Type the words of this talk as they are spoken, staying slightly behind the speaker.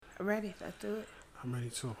Ready? Let's do it. I'm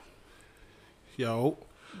ready too. Yo.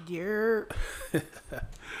 Yerp.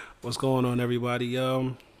 What's going on, everybody?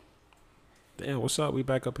 Damn, what's up? We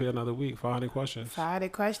back up here another week. 500 questions.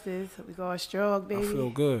 500 questions. We going strong, baby. I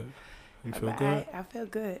feel good. You feel good? I feel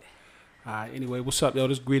good. All right. Anyway, what's up, yo?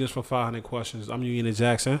 This greetings for 500 questions. I'm Union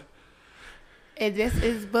Jackson. And this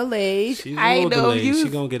is Belize. She's a little delayed. She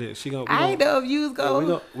gonna get it. I know if you was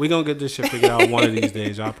going. We gonna get this shit figured out one of these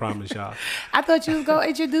days. I promise y'all. I thought you was gonna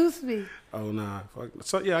introduce me. Oh nah. Fuck.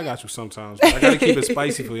 So yeah, I got you sometimes. But I gotta keep it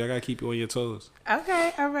spicy for you. I gotta keep you on your toes.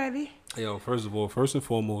 Okay, I'm ready. Yo, first and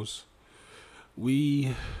foremost,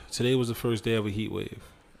 today was the first day of a heat wave.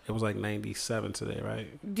 It was like 97 today, right?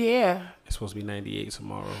 Yeah. It's supposed to be 98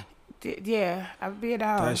 tomorrow. Yeah, I'm being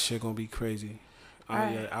out. That shit gonna be crazy.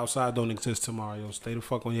 Right. Yeah, outside don't exist tomorrow, yo. Stay the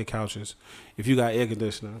fuck on your couches. If you got air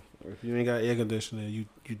conditioner, if you ain't got air conditioner, you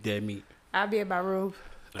dead meat. I'll be in my room.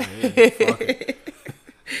 Fuck it.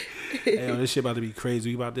 Hey, yo, this shit about to be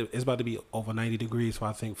crazy. It's about to be over 90 degrees for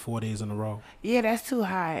I think 4 days in a row. Yeah, that's too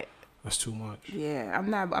hot. That's too much. Yeah, I'm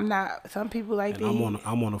not. Some people like and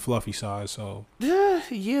I'm on the fluffy side, so.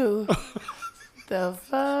 You. The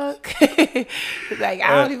fuck? Like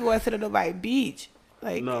I don't even want to sit on nobody's beach.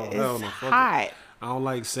 Like no, it's hell no, hot. I don't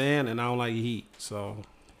like sand and I don't like heat, so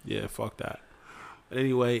yeah, fuck that. But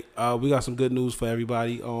anyway, we got some good news for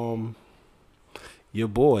everybody. Your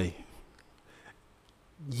boy,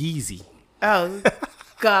 Yeezy. Oh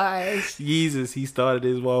gosh. Yeezus, he started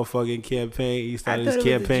his motherfucking campaign. He started his was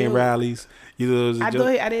campaign ralies. You know, it was a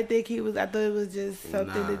joke. I didn't think he was. I thought it was just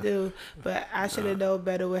something to do. But I should have known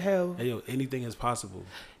better with him. Hey yo, anything is possible.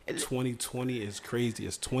 2020 is crazy.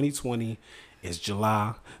 It's 2020. It's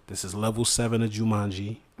July. This is level 7 of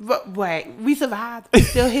Jumanji. But wait, we survived. We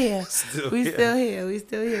still here. We still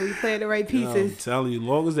here. We playing the right pieces. Yo, I'm telling you,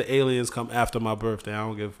 long as the aliens come after my birthday, I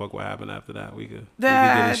don't give a fuck what happened after that. We could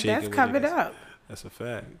get it shaken. That's coming up. That's a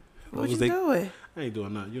fact. What you doing? I ain't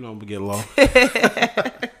doing nothing. You know I'm gonna get low.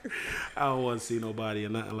 I don't want to see nobody or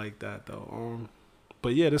nothing like that though.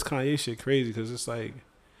 But yeah, this Kanye shit crazy because it's like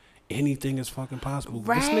anything is fucking possible.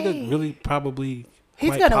 Right. This nigga really probably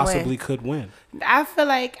possibly could win. I feel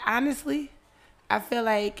like honestly,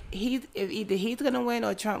 either he's gonna win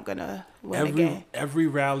or Trump gonna win again. Every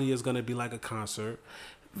rally is gonna be like a concert.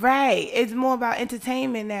 Right. It's more about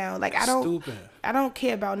entertainment now. Like I don't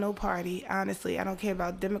care about no party. Honestly, I don't care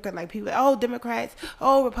about Democrat. Like people, Democrats,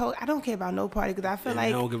 Republicans. I don't care about no party because I feel like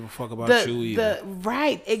I don't give a fuck about you either.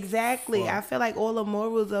 Right. Exactly. Fuck. I feel like all the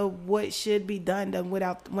morals of what should be done went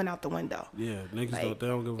out the window. Yeah, niggas like, they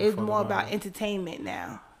don't give a fuck. It's more about entertainment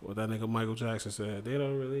now. What that nigga Michael Jackson said, they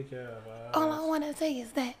don't really care about us. All I want to say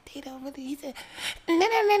is that they don't really. He said, and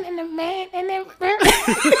the man, and then.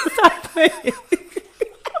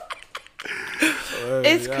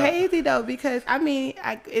 It's crazy though because I mean,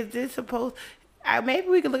 is this supposed? Maybe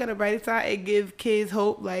we could look at the brighter side and give kids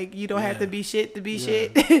hope. Like you don't have to be shit to be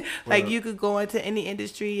shit. Like you could go into any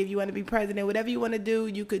industry if you want to be president. Whatever you want to do,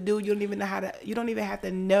 you could do. You don't even have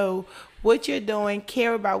to know what you're doing.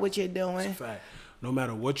 Care about what you're doing. It's a fact. No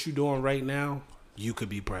matter what you're doing right now, you could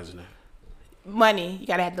be president. Money, you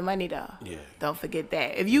gotta have the money though. Yeah. Don't forget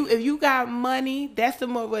that. If you got money, that's the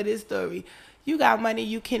moral of this story. You got money,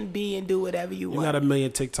 you can be and do whatever you want. You got 1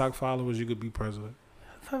 million TikTok followers, you could be president.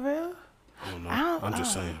 For real? I don't know. I'm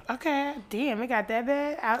just saying. Okay. Damn, it got that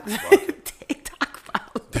bad? TikTok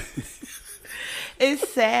followers. It's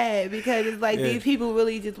sad because it's like these people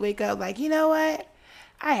really just wake up like, you know what?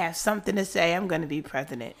 I have something to say. I'm going to be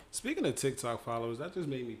president. Speaking of TikTok followers, that just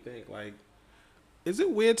made me think, like, is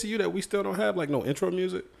it weird to you that we still don't have, like, no intro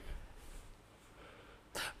music?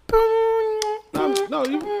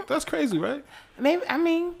 No, that's crazy, right? Maybe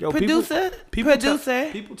producer.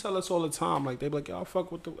 People tell us all the time, like they be like, "Yo, I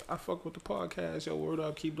fuck with the podcast. Yo, word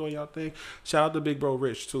up, keep doing y'all thing." Shout out to Big Bro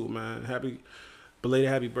Rich too, man. Belated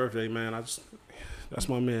happy birthday, man. That's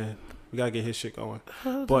my man. We gotta get his shit going.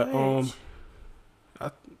 But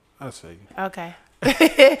I say okay.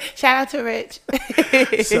 Shout out to Rich.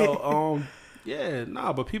 So yeah,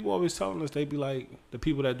 but people always telling us, they be like, the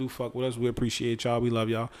people that do fuck with us, we appreciate y'all, we love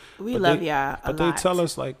y'all. We love y'all a lot. But they tell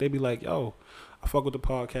us, like, they be like, yo, I fuck with the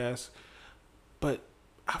podcast, but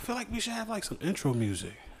I feel like we should have, like, some intro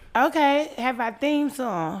music. Okay, have our theme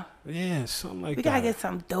song. Yeah, something like that. We gotta get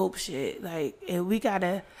some dope shit. Like, and we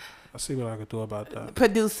gotta... I see what I could do about that.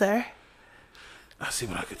 Producer. I see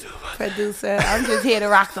what I could do about Producer. I'm just here to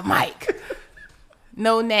rock the mic.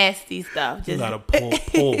 No nasty stuff. Just you gotta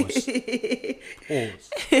pause.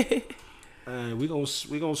 And we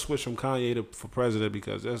gonna switch from Kanye for president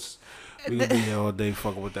because we gonna be here all day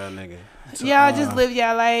fucking with that nigga. So, y'all just live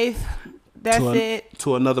your life. That's it.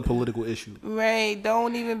 To another political issue. Right.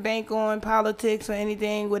 Don't even bank on politics or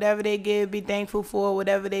anything. Whatever they give, be thankful for.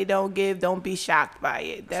 Whatever they don't give, don't be shocked by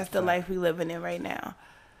it. That's the life we living in right now.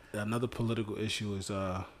 Another political issue is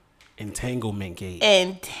entanglement gate.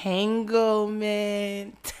 Entanglement.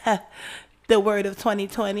 The word of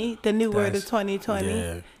 2020. The new word of 2020.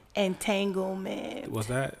 Yeah. Entanglement. Was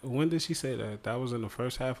that, when did she say that? That was in the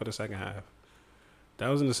first half or the second half? That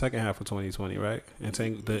was in the second half of 2020, right?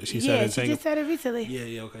 She said she just said it recently.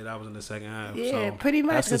 Yeah, okay, that was in the second half. Yeah, so pretty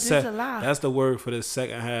much, because it's a lot. That's the word for the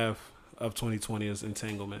second half of 2020 is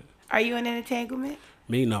entanglement. Are you in an entanglement?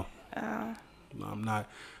 Me, no. Oh. No, I'm not.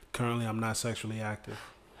 Currently, I'm not sexually active.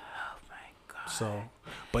 Oh, my God. So,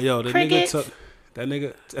 but yo, the Crickets. nigga took... That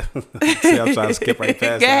nigga... See, I'm trying to skip right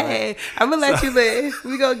past Go that. ahead. I'm going to let you live.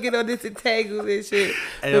 We going to get on this entanglement shit.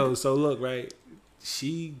 Hey, yo, so look, right?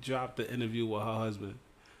 She dropped the interview with her husband,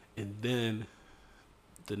 and then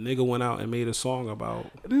the nigga went out and made a song about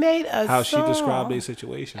how she described their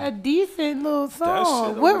situation. A decent little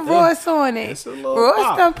song. That With shit Ross on it. It's a little Ross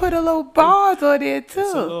bop. done put a little bars on there too.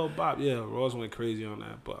 It's a little bop. Yeah, Ross went crazy on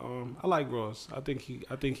that, but I like Ross. I think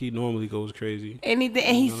he normally goes crazy. And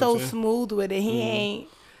he's so smooth with it. He ain't.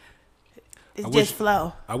 It's just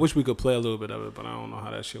flow. I wish we could play a little bit of it, but I don't know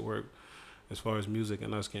how that shit work. As far as music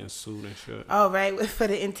and us getting sued and shit. All right, for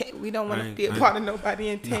we don't want to be a part of nobody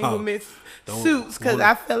entanglement suits, because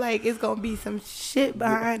I feel like it's gonna be some shit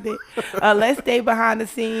behind it, unless they behind the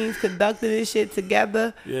scenes conducting this shit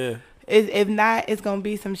together. Yeah. If not, it's gonna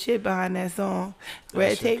be some shit behind that song.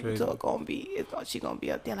 Red Table Talk gonna be, she gonna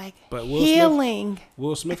be up there like healing.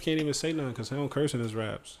 Will Smith can't even say nothing because he don't curse in his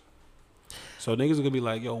raps. So niggas are gonna be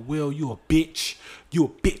like, yo, Will, you a bitch. You a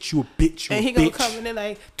bitch. You a bitch. You and he gonna come in there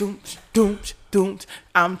like, doomch, doomch, doomch.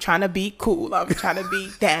 I'm trying to be cool. I'm trying to be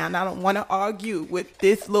down. I don't want to argue with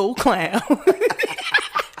this little clown.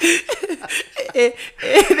 and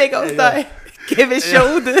they gonna start giving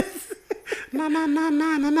shoulders. Nah.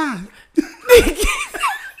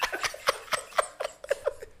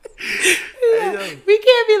 We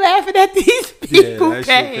can't be laughing at these people.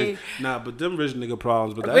 Nah, but them rich nigga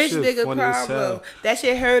problems. But that rich shit nigga funny as hell. That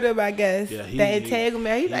shit hurt him, I guess. Yeah, that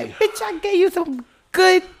entanglement. He's like, bitch, I gave you some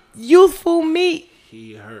good youthful meat.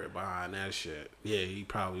 He hurt behind that shit. Yeah, he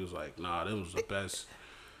probably was like, nah, them was the best.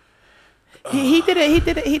 He did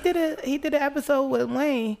an episode with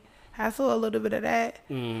Wayne. I saw a little bit of that.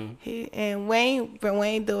 Wayne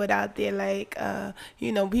threw it out there like,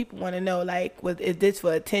 people want to know, like, is this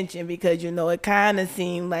for attention? Because, it kind of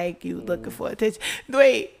seemed like you looking for attention.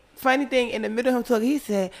 Wait, funny thing, in the middle of him talking, he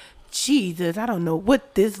said, Jesus, I don't know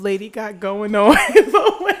what this lady got going on.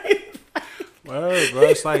 Word, bro.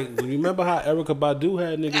 It's like, you remember how Erykah Badu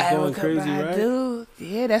had niggas going crazy, right?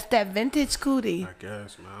 Yeah, that's that vintage cootie. I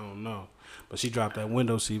guess, man. I don't know. But she dropped that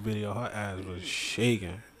window seat video. Her ass was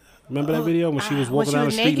shaking. Remember that video when she was walking down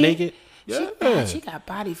the street naked? Yeah. She got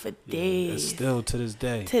body for days. Yeah, still to this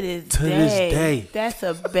day. To this day. That's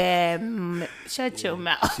a bad... Shut your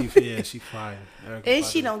mouth. She fire. And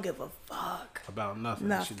she don't give a fuck. About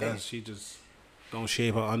nothing. She just don't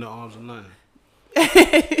shave her underarms or nothing.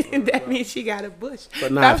 That means she got a bush.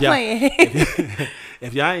 But nah, if y'all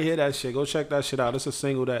ain't hear that shit, go check that shit out. It's a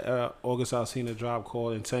single that August Alsina dropped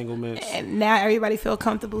called Entanglements. And now everybody feel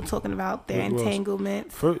comfortable talking about their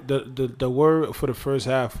entanglements. The word for the first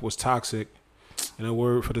half was toxic, and the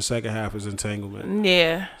word for the second half is entanglement.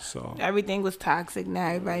 Yeah. So everything was toxic. Now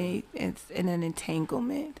everybody is in an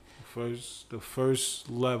entanglement. The first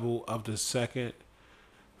level of the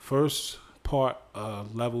first part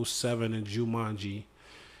of level 7 in Jumanji,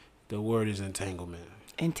 the word is entanglement.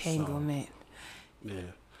 Entanglement. So, yeah.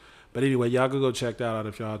 But anyway, y'all can go check that out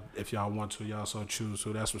if y'all want to. Y'all so choose.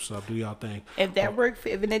 So that's what's up. Do y'all thing. If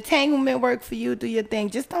an entanglement work for you, do your thing.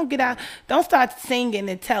 Just don't get out. Don't start singing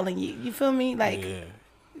and telling you. You feel me? Like,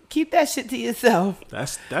 keep that shit to yourself.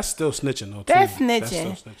 That's still snitching though. That's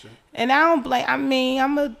snitching. And I don't blame. I mean,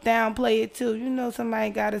 I'm gonna downplay it too. Somebody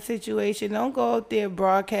got a situation. Don't go out there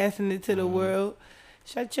broadcasting it to the world.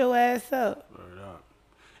 Shut your ass up. Word up.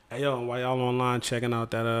 Hey yo, while y'all online checking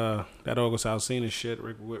out that August Alsina shit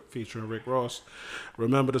featuring Rick Ross,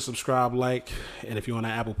 remember to subscribe, like, and if you're on the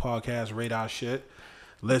Apple Podcast, rate our shit.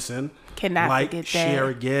 Listen, cannot like, forget share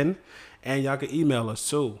that. again, and y'all can email us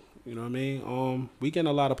too. You know what I mean? We getting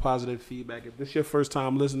a lot of positive feedback. If this is your first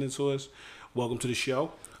time listening to us, welcome to the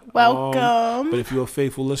show. Welcome. But if you're a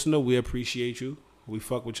faithful listener, we appreciate you. We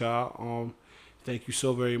fuck with y'all. Thank you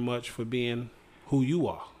so very much for being who you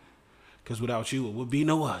are. Because without you, it would be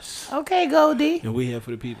no us. Okay, Goldie. And we're here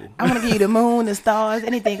for the people. I'm going to give you the moon, the stars,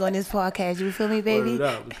 anything on this podcast. You feel me, baby?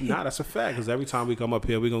 Nah, that's a fact. Because every time we come up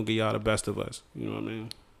here, we're going to give y'all the best of us. You know what I mean?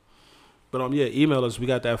 But yeah, email us. We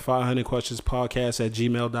got that 500 questions podcast at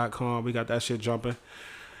gmail.com. We got that shit jumping.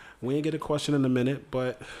 We ain't get a question in a minute,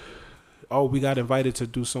 but we got invited to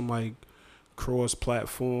do some like cross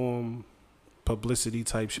platform publicity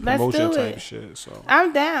type shit, promotion type shit. So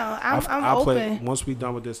I'm down. I'm open. Once we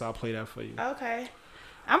done with this, I'll play that for you. Okay.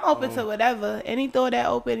 I'm open to whatever. Any thought that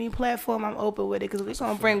open, any platform, I'm open with it because we're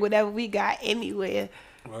going to bring whatever we got anywhere.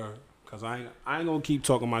 Because I ain't going to keep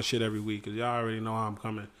talking my shit every week because y'all already know how I'm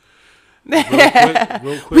coming. Real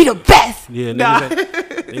quick. We the best. Yeah,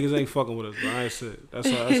 niggas ain't fucking with us, but that's it. That's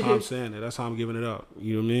how I'm saying it. That's how I'm giving it up.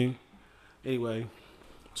 You know what I mean? Anyway,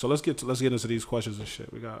 so let's get into these questions and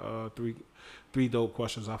shit. We got three dope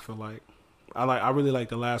questions. I feel like I really like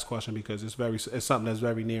the last question because it's something that's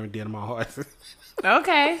very near and dear to my heart.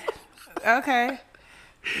 Okay.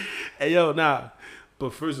 Hey yo,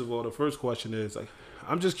 but first of all, the first question is like,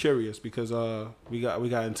 I'm just curious because we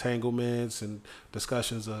got entanglements and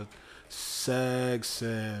discussions of sex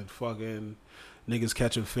and fucking niggas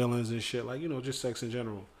catching feelings and shit, like, you know, just sex in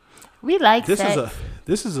general. We like sex.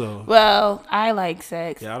 This is a well, I like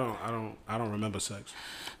sex. Yeah, I don't remember sex.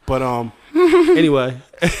 But anyway.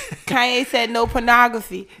 Kanye said no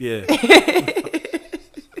pornography. Yeah.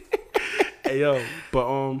 Hey yo,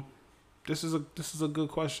 but this is a good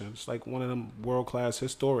question. It's like one of them world-class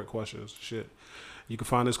historic questions. Shit. You can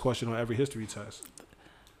find this question on every history test.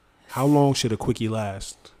 How long should a quickie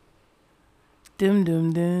last?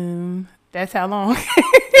 Dum. That's how long.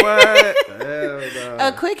 What? Hell no.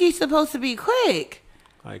 A quickie supposed to be quick.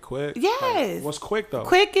 Like quick? Yes. Like, what's quick though?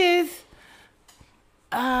 Quick is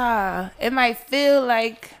it might feel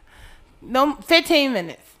like 15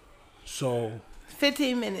 minutes. So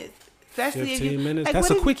 15 minutes. Especially 15 minutes? Like, that's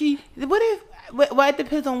a quickie? What if well, it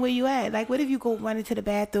depends on where you at. Like, what if you go run into the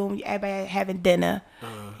bathroom, everybody having dinner,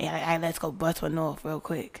 and like, all right, let's go bust one off real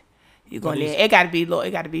quick. You go in there. It gotta be low.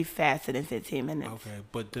 It gotta be faster than 15 minutes. Okay,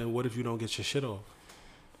 but then what if you don't get your shit off?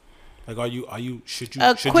 Like, should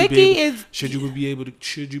you be able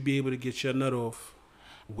to get your nut off?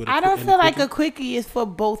 I don't feel like a quickie is for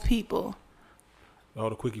both people. Oh,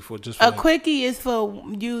 the quickie for quickie is for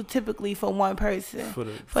you, typically for one person,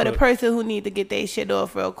 for the person who need to get their shit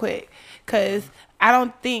off real quick. Cause I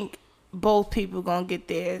don't think both people gonna get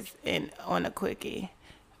theirs on a quickie,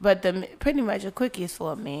 but pretty much a quickie is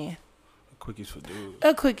for a man. A quickie is for dudes.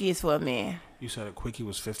 A quickie is for a man. You said a quickie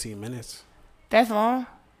was 15 minutes. That's long.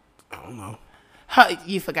 I don't know.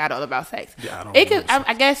 You forgot all about sex. Yeah, I don't.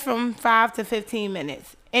 I guess from 5 to 15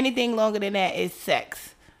 minutes. Anything longer than that is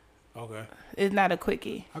sex. Okay. It's not a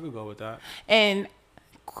quickie. I could go with that. And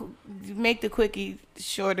make the quickie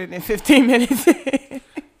shorter than 15 minutes.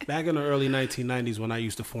 Back in the early 1990s when I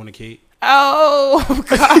used to fornicate. Oh,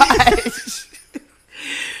 gosh.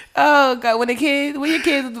 Oh, God. When your kids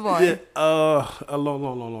was born? Yeah, a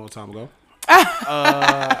long time ago.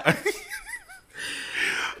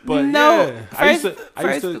 But no, yeah, I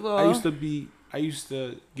used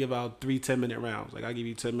to give out 3 10-minute rounds. Like, I give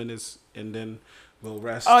you 10 minutes and then we'll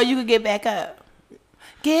rest. Oh, you could get back up.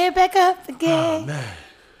 Get back up again.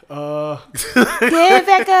 Oh, man. Get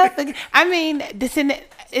back up again. I mean,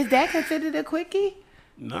 is that considered a quickie?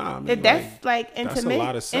 Nah, I mean, that's like intimate. That's a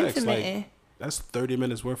lot of sex. Like, that's 30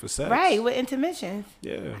 minutes worth of sex. Right, with intermissions.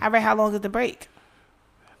 Yeah. I read how long is the break?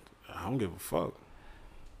 I don't give a fuck.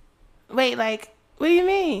 Wait, like, what do you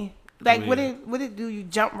mean? Like, what did do? You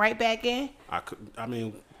jump right back in? I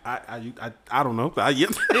don't know.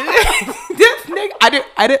 This nigga,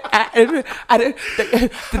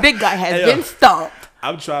 the big guy has been stomped.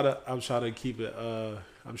 I'm trying to keep it.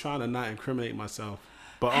 I'm trying to not incriminate myself.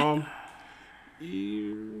 But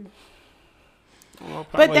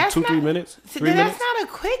but like that's 2-3 minutes. 3 that's minutes. Not a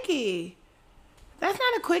quickie. That's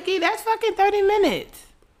not a quickie. That's fucking 30 minutes.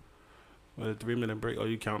 Well, a 3-minute break. Oh,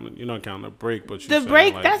 you're not counting a break, but the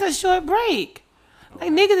break. Like, that's a short break.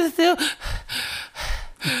 Like, niggas is still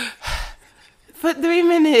for 3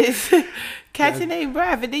 minutes catching their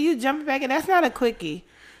breath, and then you jump back, and that's not a quickie.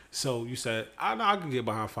 So you said I could get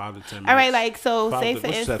behind 5 to 10 minutes. All right, like, so say for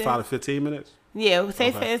instance, 5 to 15 minutes. Yeah,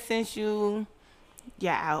 say for instance you're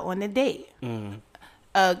out on a date.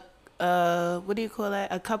 What do you call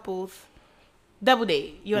that? A couple's double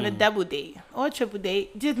date. You're on a double date or a triple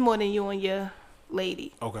date, just more than you and your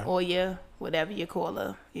lady. Okay. Or your whatever you call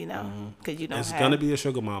her, you know, because you don't. It's gonna be a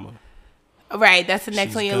sugar mama. Right, that's the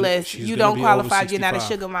next on your list. You don't qualify. You're not a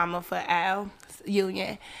sugar mama for our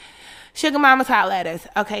union. Sugar mamas, holla at us.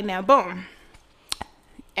 Okay, now boom.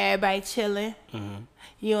 Everybody chilling.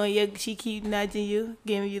 You and she keep nudging you,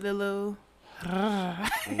 giving you the little.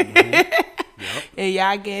 and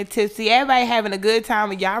y'all getting tipsy. Everybody having a good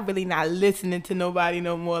time, and y'all really not listening to nobody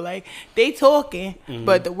no more. Like they talking,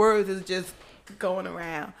 but the words is just going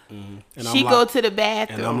around. And she go to the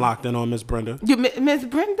bathroom, and I'm locked in on Miss Brenda. You Miss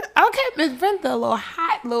Brenda? Okay, Miss Brenda, a little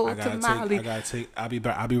hot, little tamale.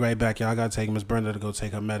 I'll be right back, y'all. I gotta take Miss Brenda to go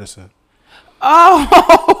take her medicine.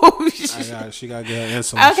 Oh, she gotta get her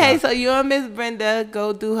insulin. Okay, shot. so you and Miss Brenda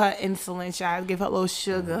go do her insulin shot, give her a little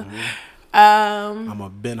sugar. I'm gonna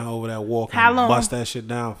bend her over that walker. How long? Bust that shit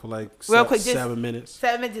down for like real quick, 7 minutes.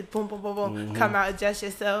 7 minutes, boom, boom, boom, boom. Come out, adjust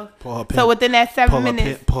yourself. So within that 7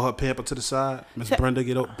 minutes, pull her pamper to the side. Miss Brenda,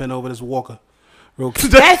 bend over this walker. Real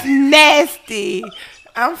quick. That's nasty.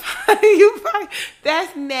 I'm you.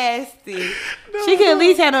 That's nasty. She can at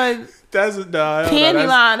least have a panty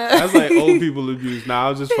liner. That's like old people abuse. Nah, I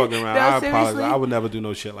was just fucking around. No, I seriously? apologize. I would never do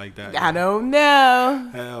no shit like that. I don't know.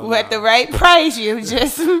 Hell At the right price, you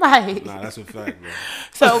just might. Nah, that's a fact, bro.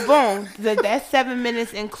 So boom, that 7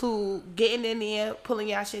 minutes include getting in there, pulling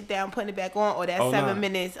y'all shit down, putting it back on, or that 7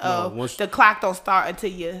 minutes of the clock don't start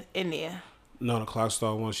until you're in there. No, the clock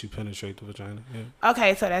starts once you penetrate the vagina. Yeah.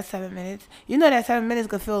 Okay, so that's 7 minutes. You know that 7 minutes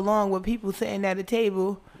could feel long with people sitting at a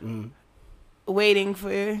table waiting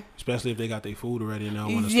for. Especially if they got their food already and they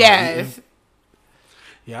don't want to start eating.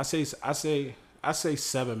 Yeah, I say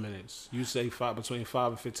 7 minutes. You say between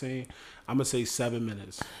 5 and 15. I'm gonna say 7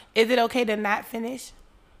 minutes. Is it okay to not finish?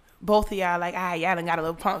 Both of y'all like, y'all done got a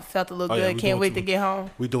little pump, felt a little good, can't wait to get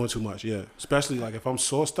home. We doing too much, yeah. Especially like if I'm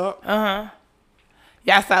sauced up.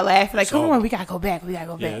 Y'all start laughing like, come on, we gotta go back.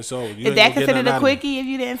 Yeah, so is that considered a quickie if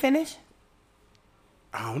you didn't finish?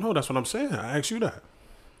 I don't know. That's what I'm saying. I asked you that.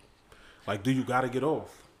 Like, do you gotta get off?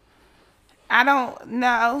 I don't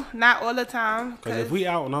know. Not all the time. Because if we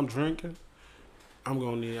out and I'm drinking, I ain't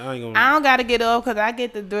gonna. I don't gotta get off because I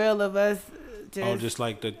get the thrill of us. Just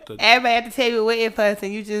like the everybody at the table waiting for us,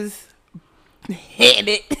 and you just hit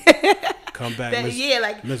it. Come back,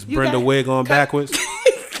 like Miss Brenda wig on backwards.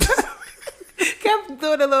 Kept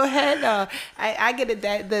doing a little head off. I get it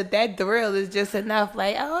that thrill is just enough.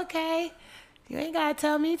 Like, oh, okay, you ain't gotta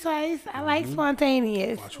tell me twice. I like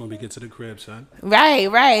spontaneous. Watch when we get to the crib, son. Right.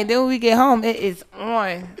 And then when we get home, it is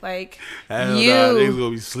on. Like niggas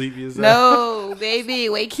gonna be sleepy as hell. No, baby,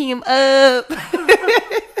 wake him up.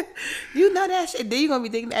 You know that shit. Then you gonna be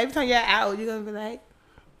thinking every time you're out, you're gonna be like.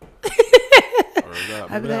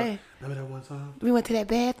 Remember that one time? We went to that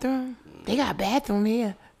bathroom. They got a bathroom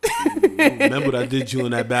here. Remember what I did you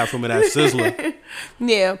in that bathroom of that Sizzler?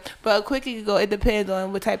 Yeah, but quickly go. It depends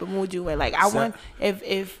on what type of mood you in. Like I want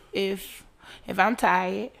if I'm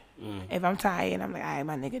tired, if I'm tired and I'm like, all right,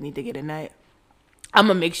 my nigga need to get a nut. I'm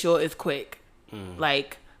gonna make sure it's quick.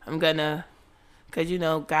 Like I'm gonna, cause you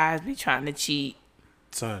know guys be trying to cheat.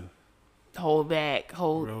 Son. Hold back,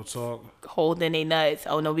 real talk. Holding their nuts.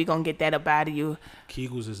 Oh no, we gonna get that up out of you.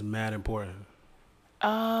 Kegels is mad important.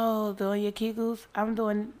 Oh, doing your Kegels? I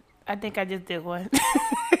think I just did one.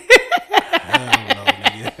 Hell no,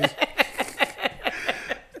 nigga.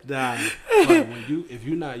 Nah, but if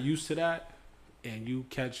you're not used to that, and you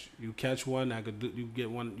catch one that could do, you get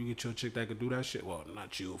your chick that could do that shit. Well,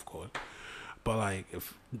 not you, of course, but like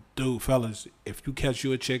fellas, if you catch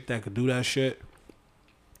you a chick that could do that shit,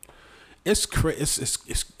 it's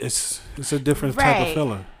a different type of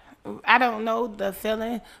feeling. I don't know the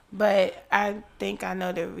feeling, but I think I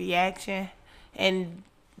know the reaction. And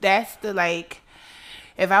that's the, like,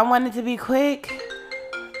 if I wanted to be quick,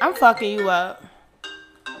 I'm fucking you up.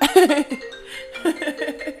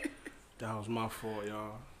 That was my fault,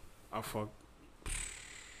 y'all. I fucked.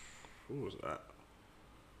 Who was that?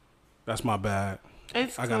 That's my bad.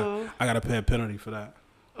 It's cool. I gotta pay a penalty for that.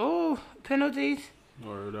 Oh, penalties?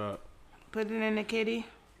 Word up. Put it in the kitty.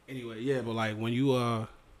 Anyway, yeah, but like when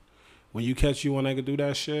you catch you when I could do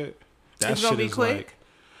that shit, that it's shit gonna be is quick. Like,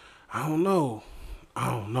 I don't know,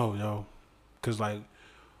 yo, cause like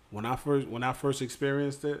when I first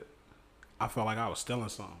experienced it, I felt like I was stealing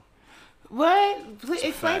something. What? Please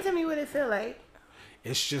explain to me what it feel like.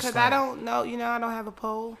 It's just because like, I don't know. You know, I don't have a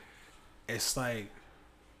pole. It's like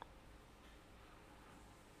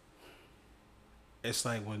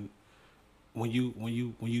when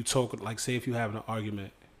you talk, like, say if you having an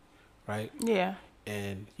argument, right? Yeah.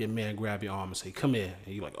 And your man grab your arm and say, "Come here,"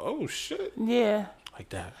 and you like, "Oh shit." Yeah. Like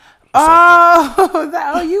that.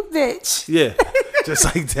 Oh, you bitch. Yeah, just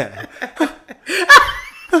like that.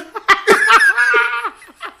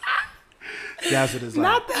 That's what it's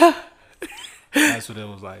like. That's what it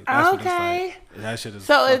was like. That's what it's like. That shit is.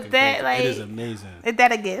 So is that crazy. like? It is amazing. Is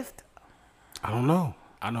that a gift? I don't know.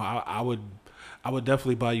 I know. I would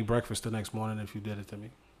definitely buy you breakfast the next morning if you did it to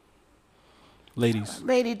me. Ladies,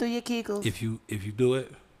 lady, do your Kegels. If you do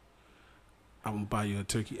it, I'm gonna buy you a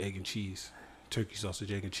turkey, egg, and cheese. Turkey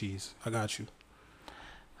sausage, egg, and cheese. I got you.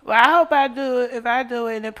 Well, I hope I do it. If I do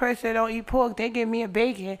it and the person don't eat pork, they give me a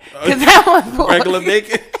bacon. Because I want pork. Regular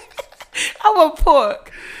bacon? I want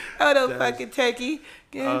pork. I want fucking turkey.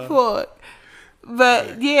 Give me pork.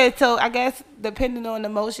 But yeah, so I guess depending on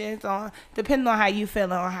emotions, depending on how you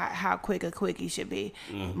feeling on how quick a quickie should be.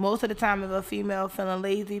 Most of the time, if a female feeling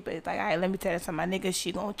lazy, but it's like, all right, let me tell you something, my nigga,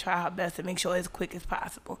 she gonna try her best to make sure it's quick as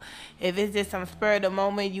possible. If it's just some spur of the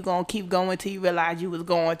moment, you gonna keep going till you realize you was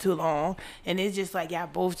going too long, and it's just like y'all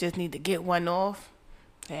both just need to get one off.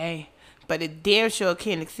 Hey, but it damn sure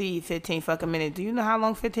can't exceed 15 fucking minutes. Do you know how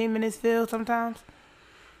long 15 minutes feels sometimes?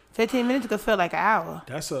 15 minutes could feel like an hour.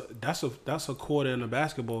 That's a quarter in a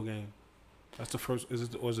basketball game. That's the first.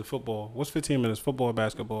 Or is it football? What's 15 minutes? Football or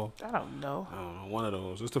basketball? I don't know. One of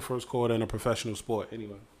those. It's the first quarter in a professional sport.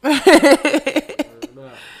 Anyway.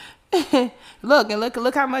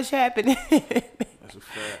 look how much happened. That's a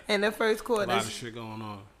fact. In the first quarter. A lot of shit going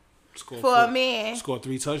on. For a man. Scored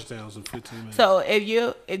 3 touchdowns in 15 minutes. So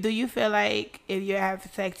do you feel like if you have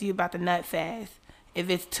sex, you about to nut fast? If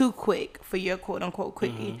it's too quick for your quote unquote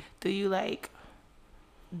quickie, do you like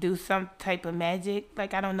do some type of magic?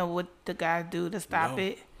 Like, I don't know what the guys do to stop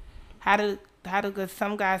it. How do cause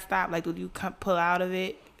some guys stop? Like, do you pull out of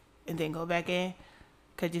it and then go back in?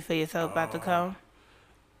 Cause you feel yourself about to come?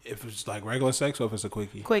 If it's like regular sex or if it's a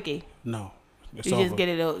quickie? Quickie. No. You just get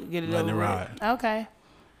it over. Letting it ride. Okay.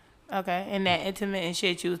 And that intimate and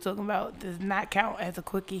shit you was talking about does not count as a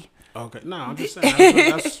quickie. Okay. No, I'm just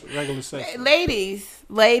saying that's regular sex.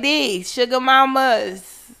 Ladies, sugar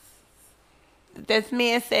mamas. This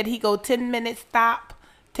man said he go 10 minutes stop,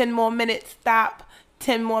 10 more minutes stop,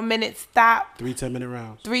 10 more minutes stop. 3 10-minute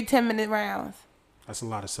rounds. 3 10-minute rounds. That's a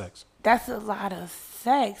lot of sex. That's a lot of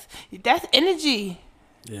sex. That's energy.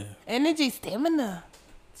 Yeah. Energy, stamina.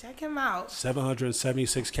 Check him out.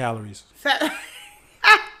 776 calories.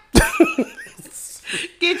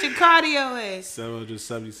 Get your cardio in.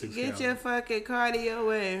 776 Get calories. your fucking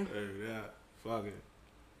cardio in. Yeah, fuck it.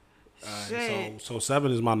 Shit. So 7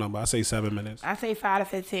 is my number. I say 7 minutes. I say 5 to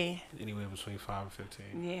 15. Anywhere between 5 and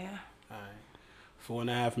 15. Yeah. All right.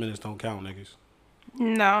 4.5 minutes don't count, niggas.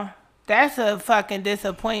 No. That's a fucking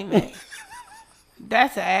disappointment.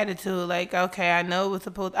 That's an attitude. Like, okay, I know it was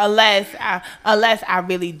supposed unless I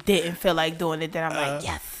really didn't feel like doing it, then I'm like,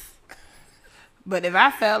 yes. But if I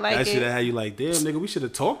felt like that should have had you like, damn, nigga, we should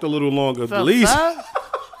have talked a little longer, at least.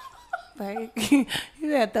 Like, you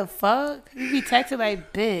had the fuck? You be texting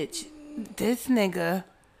like, bitch, this nigga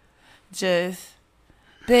just,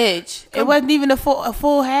 bitch. It wasn't even a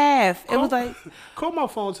full half. It was like, call my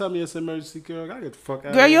phone, tell me it's an emergency, girl. I gotta get the fuck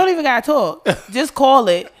out. Girl, you don't even gotta talk. Just call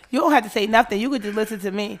it. You don't have to say nothing. You could just listen to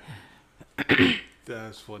me.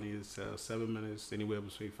 That's funny as hell. 7 minutes, anywhere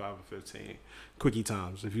between 5 and 15. Quickie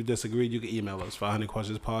times. If you disagree, you can email us,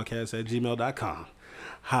 500questionspodcast@gmail.com.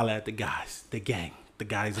 Holla at the guys, the gang, the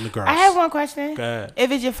guys and the girls. I have one question. Go ahead.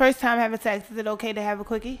 If it's your first time having sex, is it okay to have a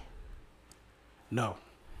quickie? No.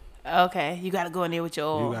 Okay, you gotta go in there with your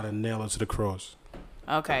oil. You gotta nail it to the cross.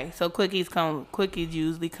 Okay, so quickies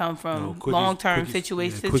usually come from long-term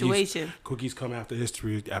situations. Quickies come after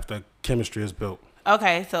history, after chemistry is built.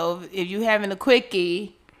 Okay, so if you having a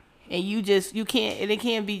quickie and it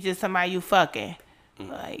can't be just somebody you fucking.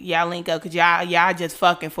 Like, y'all link up because y'all just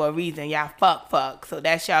fucking for a reason. Y'all fuck. So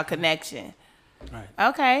that's y'all connection. Right.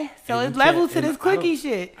 Okay, so it's levels to this quickie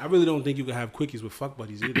shit. I really don't think you can have quickies with fuck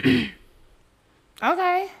buddies either.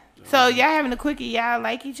 Okay. So y'all having a quickie, y'all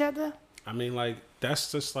like each other? I mean, like,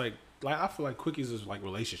 that's just like I feel like quickies is like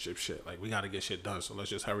relationship shit. Like, we got to get shit done, so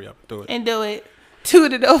let's just hurry up and do it. And do it.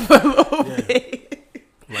 Toot it over a little bit.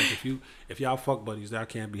 Like, if y'all fuck buddies, that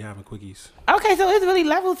can't be having quickies. Okay, so it's really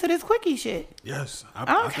levels to this quickie shit. Yes.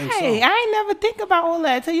 I think so. I ain't never think about all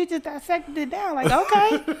that until you just dissected it down. Like,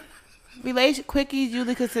 okay. Quickies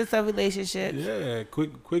usually consist of relationships. Yeah,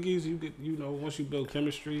 quickies, you know, once you build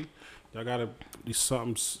chemistry, y'all got to be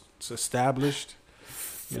something established.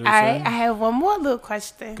 You know I have one more little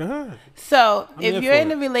question. Go ahead. So, if you're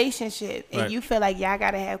in a relationship and right. you feel like y'all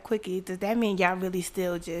got to have quickies, does that mean y'all really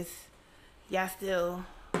still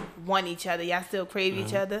want each other? Y'all still crave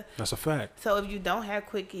each other? That's a fact. So, if you don't have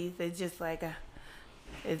quickies, it's just like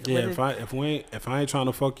if I ain't trying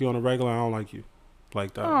to fuck you on a regular, I don't like you.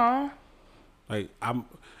 Like that. Aww. Like,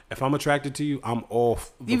 if I'm attracted to you, I'm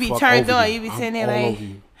off. You be turned on. You be sitting there like, over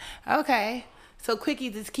you. Okay. So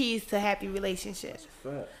quickies is keys to happy relationships.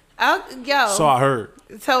 So I heard.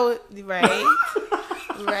 So right.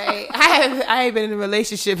 Right. I ain't been in a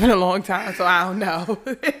relationship in a long time, so I don't know.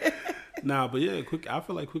 Nah, but yeah, I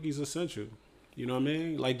feel like quickies essential. You know what I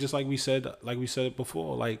mean? Like, just like we said it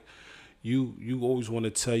before. Like, you always want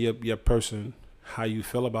to tell your person how you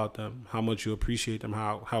feel about them, how much you appreciate them,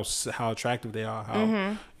 how attractive they are, how you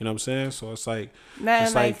know what I'm saying. So it's like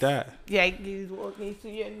just like that. Yeah, you walking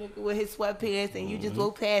through your nigga with his sweatpants, and you just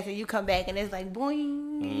walk past, and you come back, and it's like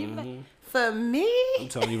boing. And you like, for me, I'm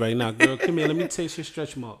telling you right now, girl, come here, let me taste your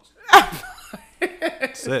stretch marks.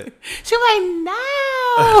 That's it. She like,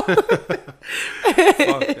 no.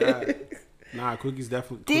 Fuck that. Nah, cookies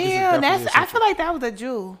definitely. Damn, I feel like that was a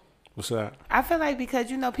jewel. What's that? I feel like because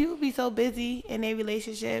people be so busy in their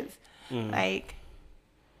relationships, like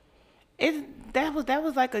that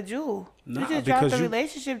was like a jewel. Nah, you just dropped the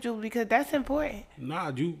relationship jewel because that's important.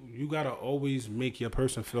 Nah, you gotta always make your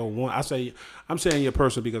person feel wanted. I'm saying your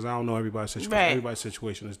person because I don't know everybody's situation. Right. Everybody's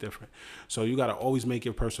situation is different, so you gotta always make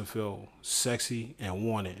your person feel sexy and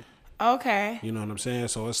wanted. Okay. You know what I'm saying?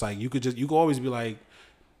 So it's like you could always be like,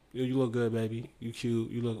 yo, you look good, baby. You cute.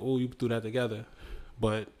 You look. Oh, you threw that together,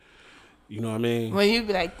 but. You know what I mean? When you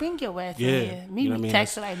be like, bring your ass in here. Meet me,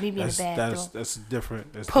 text her like, meet me in the bathroom. That's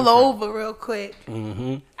different. Pull over real quick.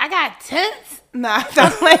 I got tents. Nah,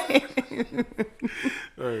 stop playing.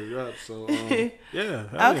 So, yeah.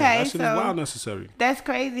 That shit is wild necessary. That's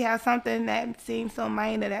crazy how something that seems so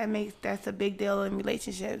minor that's a big deal in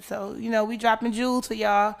relationships. So, we dropping jewels for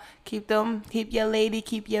y'all. Keep your lady,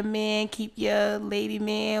 keep your man, keep your lady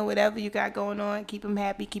man, whatever you got going on. Keep them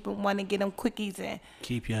happy, keep them wanting to get them quickies in.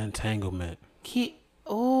 Keep your entanglement.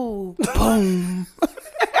 Boom.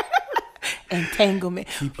 Entanglement.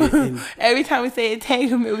 Every time we say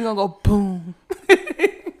entanglement, we're going to go boom.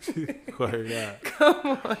 Come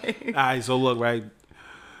on. All right, so look, right?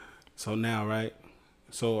 So now, right?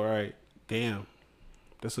 So, all right. Damn.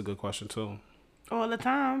 That's a good question, too. All the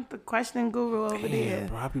time. The question guru over there.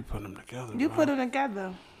 Bro, I be putting them together. You put them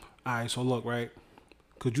together. All right, so look, right?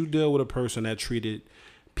 Could you deal with a person that treated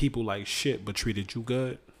people like shit but treated you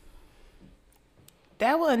good?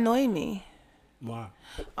 That would annoy me. Why?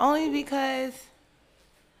 Only because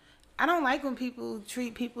I don't like when people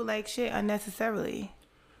treat people like shit unnecessarily.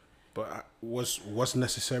 But what's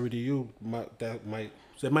necessary to you? That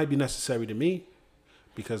might be necessary to me,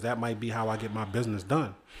 because that might be how I get my business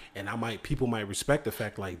done, and people might respect the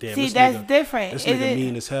fact like, damn. See, that's different. This nigga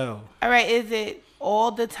mean as hell. All right, is it all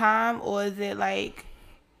the time, or is it like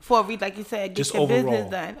like you said, get your business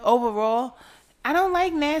done? Overall, I don't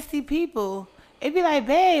like nasty people. It'd be like,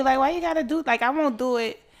 babe, like, why you gotta do, like, I won't do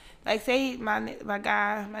it. Like, say my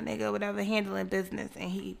nigga, whatever, handling business and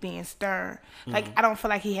he being stern. Like, I don't feel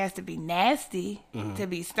like he has to be nasty to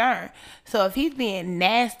be stern. So if he's being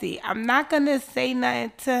nasty, I'm not gonna say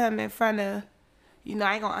nothing to him in front of, I ain't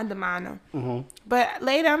gonna undermine him. But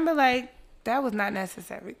later I'm be like, that was not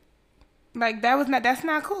necessary. Like, that's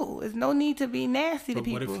not cool. There's no need to be nasty to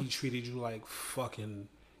people. What if he treated you like fucking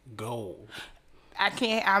gold?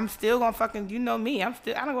 I'm still gonna fucking, me, I don't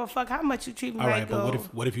give a fuck how much you treat me like gold. All right,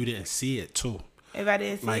 but what if you didn't see it too? If I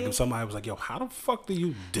didn't see it? Like, if somebody was like, yo, how the fuck do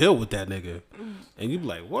you deal with that nigga? And you be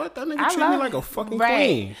like, what? That nigga treat me like a fucking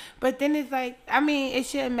queen. But then it's like, it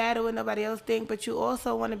shouldn't matter what nobody else think, but you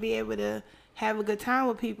also want to be able to have a good time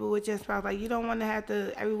with people with your spouse. Like, you don't want to have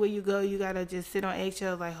to, everywhere you go, you gotta just sit on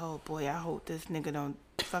eggshells like, oh boy, I hope this nigga don't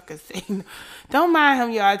fucking say no. Don't mind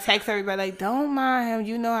him, y'all. Text everybody like, don't mind him.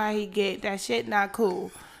 You know how he get. That shit not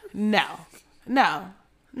cool. No.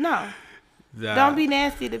 Don't be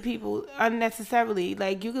nasty to people unnecessarily.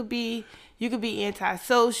 Like, you could be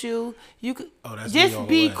antisocial. You could just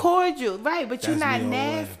be cordial, right? But you're not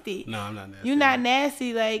nasty. No, I'm not nasty. You're not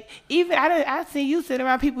nasty. Like, even I've seen you sit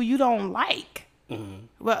around people you don't like.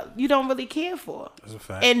 Well, you don't really care for. That's a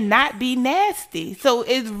fact. And not be nasty. So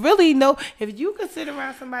it's really if you can sit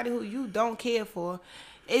around somebody who you don't care for,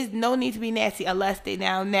 it's no need to be nasty unless they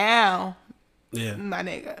now. Yeah. My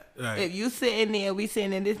nigga. Right. If you sitting there, we sitting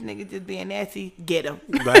there, this nigga just being nasty, get him.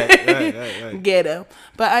 Right. Get him.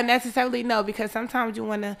 But unnecessarily, no, because sometimes you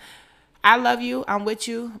want to, I love you, I'm with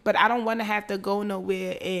you, but I don't want to have to go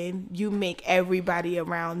nowhere and you make everybody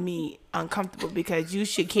around me uncomfortable because you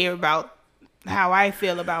should care about how I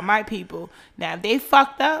feel about my people. Now, if they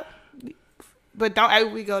fucked up, but don't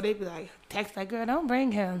everywhere we go, they be like, text like, girl, don't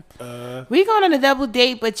bring him. We going on a double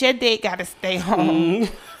date, but your date got to stay home.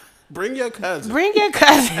 Bring your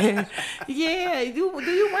cousin. Yeah. Do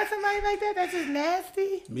you want somebody like that? That's just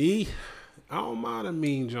nasty? Me? I don't mind a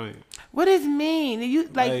mean joint. What is mean?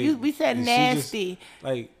 We said nasty.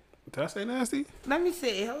 Did I say nasty? Let me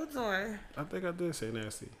see. Hold on. I think I did say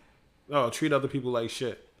nasty. Oh, treat other people like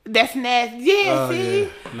shit. That's nasty. Yeah, see? Yeah.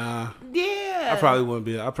 Nah. Yeah. I probably wouldn't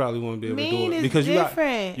be able to do it because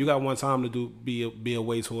different. you got one time to be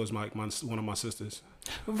away towards one of my sisters.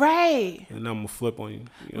 Right. And I'm gonna flip on you.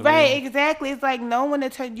 You know Right, what I mean? exactly. It's like no one to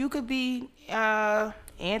turn. You could be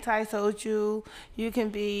antisocial. You can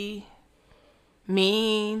be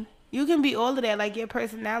mean. You can be all of that, like your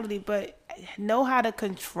personality, but know how to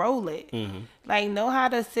control it. Like know how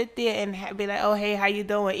to sit there and be like, "Oh, hey, how you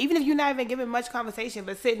doing?" Even if you're not even giving much conversation,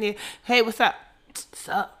 but sitting there, "Hey, what's up? What's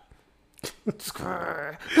up?"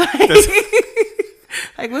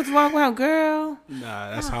 Like, what's wrong with him, girl?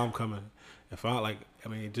 Nah, that's how I'm coming. If I like, I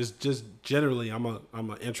mean, just generally, I'm an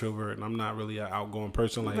introvert and I'm not really an outgoing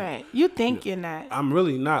person. Like, Right. You think you're not. I'm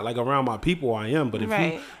really not. Like around my people, I am. But if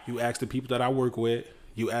Right. you ask the people that I work with,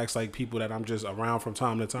 you ask like people that I'm just around from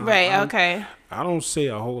time to time. Right, okay. I don't say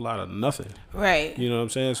a whole lot of nothing. Right. You know what I'm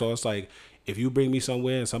saying? So it's like if you bring me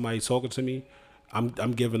somewhere and somebody's talking to me, I'm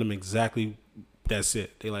giving them exactly that's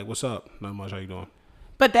it. They like, what's up? Not much. How you doing?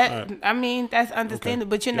 But that, I mean, that's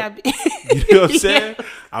understandable. Okay. But you're Yep. not. You know what I'm saying?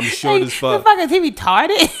 I'm short as fuck. The fuck is he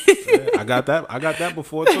retarded? Yeah, I got that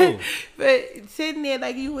before too. But sitting there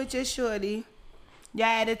like you with your shorty, y'all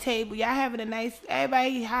at a table, y'all having a nice,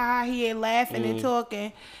 everybody ha ha here laughing and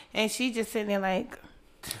talking, and she just sitting there like,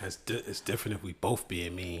 It's different if we both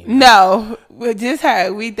being mean. no, with just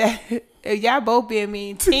her. If y'all both being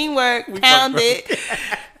mean, teamwork, pound it.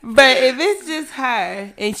 But if it's just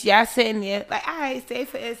her and y'all sitting there, like, all right, say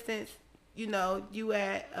for instance, you know, you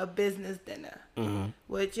at a business dinner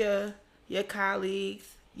with your colleagues,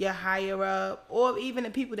 your higher up, or even the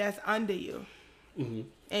people that's under you,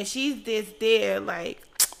 and she's just there like,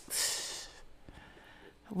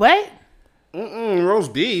 what?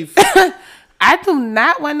 Roast beef. I do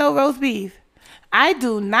not want no roast beef. I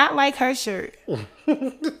do not like her shirt.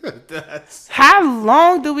 How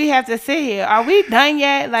long do we have to sit here? Are we done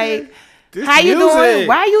yet? Like, This how you music. doing?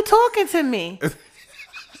 Why are you talking to me?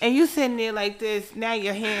 And you sitting there like this. Now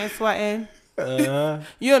your hands sweating.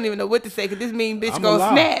 You don't even know what to say because this mean bitch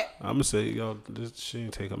gonna snap. I'm gonna say, yo, she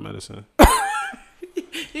ain't take her medicine.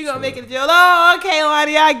 You gonna make it a joke. Oh, okay,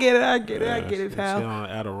 Lonnie, I get it, pal. She on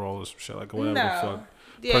Adderall or some shit like whatever No. the fuck.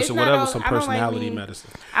 Yeah, it's not Whatever, all- some I don't like personality mean.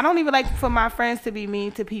 medicine. I don't even like for my friends to be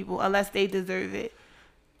mean to people unless they deserve it.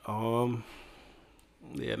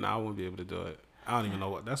 Yeah, no, I wouldn't be able to do it. I don't even know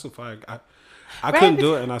what. That's a fire. I Right, couldn't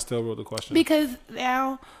do it, and I still wrote the question. Because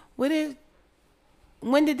now, when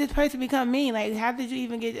did this person become mean? Like, how did you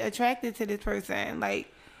even get attracted to this person?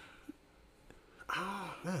 Like,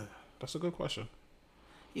 Man, that's a good question.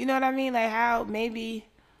 you know what I mean? Like, how maybe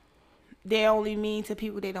they're only mean to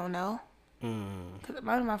people they don't know. Because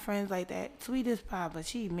one of my friends like that, sweet as pie, but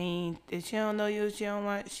she mean. If she don't know you,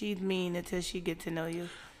 she's mean until she get to know you.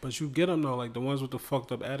 But you get them though, like the ones with the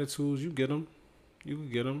fucked up attitudes. You get them. You can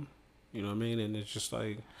get them. You know what I mean? And it's just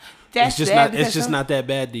like That's it's just not that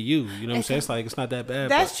bad to you. You know what I'm saying? It's like it's not that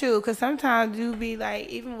bad. That's true, because sometimes you be like,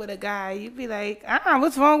 even with a guy, you be like,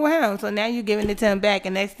 what's wrong with him? So now you giving it to him back,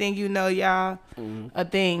 and next thing you know, y'all a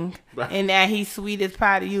thing. Right. And now he's sweet as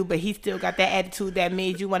pie to you, but he still got that attitude that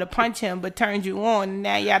made you want to punch him, but turned you on. And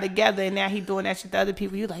now y'all together, and now he doing that shit to other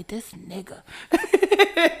people. You like, this nigga.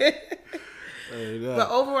 But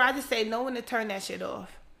overall, I just say no one to turn that shit off.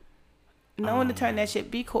 No one to turn that shit.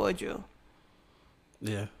 Be cordial.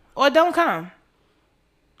 Yeah. Or don't come.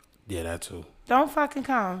 Yeah, that too. Don't fucking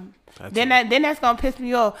come. That Then that's gonna piss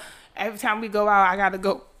me off. Every time we go out, I gotta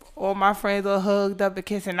go. All my friends are hugged up and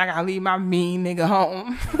kissing. I gotta leave my mean nigga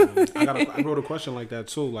home. I wrote a question like that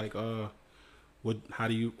too. Like, how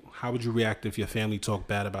would you react if your family talk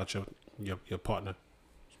bad about your partner?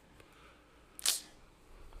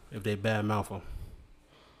 If they bad mouth them.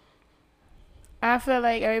 I feel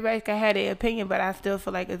like everybody can have their opinion, but I still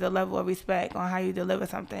feel like there's a level of respect on how you deliver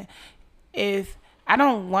something. If I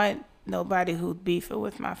don't want nobody who's beefing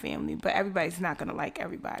with my family, but everybody's not gonna like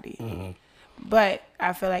everybody. But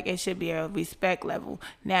I feel like it should be a respect level.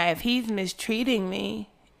 Now, if he's mistreating me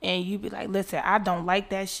and you be like, listen, I don't like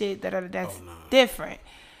that shit, that's different.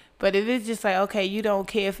 But if it's just like, okay, you don't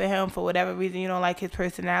care for him for whatever reason, you don't like his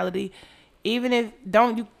personality, even if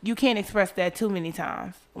you can't express that too many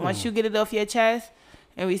times. Once you get it off your chest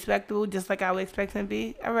and respectable, just like I would expect him to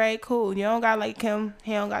be, all right, cool. You don't gotta like him.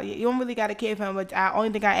 You don't really gotta care for him. But I only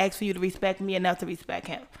think I ask for you to respect me enough to respect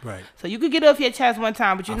him. Right. So you could get it off your chest one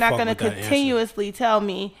time, but you're not gonna continuously tell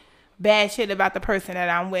me bad shit about the person that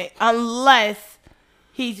I'm with, unless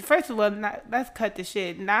he's first of all. Let's cut the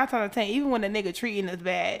shit. 9 times out of 10, even when a nigga treating us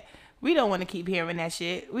bad, we don't want to keep hearing that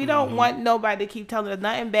shit. We don't want nobody to keep telling us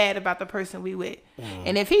nothing bad about the person we with.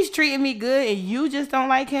 And if he's treating me good and you just don't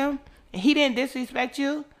like him, and he didn't disrespect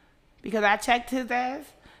you because I checked his ass,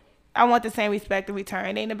 I want the same respect in return.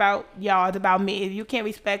 It ain't about y'all, it's about me. If you can't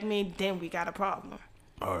respect me, then we got a problem.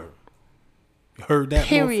 All right. You heard that,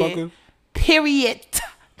 Period. motherfucker? Period.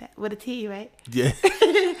 With a T, right? Yeah.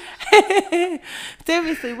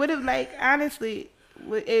 Seriously, what if, like, honestly,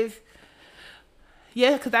 if,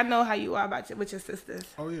 yeah, because I know how you are with your sisters.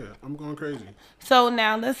 Oh, yeah. I'm going crazy. So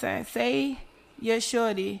now, listen, say you're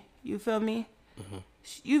shorty, you feel me? Mm-hmm.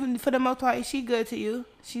 You, for the most part, she good to you.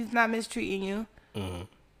 She's not mistreating you. Mm-hmm.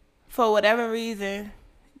 For whatever reason,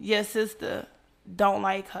 your sister don't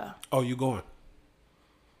like her. Oh, you going.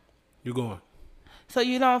 So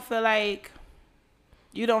you don't feel like,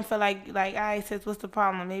 all right, sis, what's the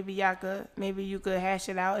problem? Maybe you could hash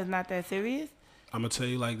it out. It's not that serious. I'm going to tell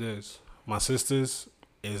you like this. My sisters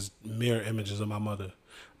is mirror images of my mother.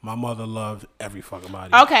 My mother loved every fucking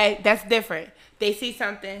body. Okay, that's different. They see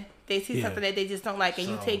something that they just don't like,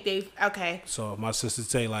 and okay. So if my sisters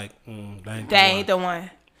say like, that ain't the one.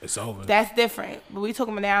 It's over. That's different. But we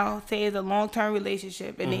talking about now, say it's a long-term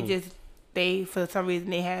relationship, and they for some reason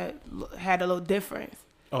they had a little difference.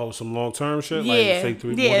 Oh, some long-term shit? Yeah. Like, say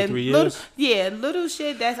 3 years? Little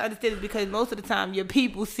shit, that's understood because most of the time your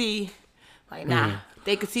people see, like, nah,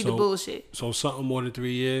 they could see the bullshit. So something more than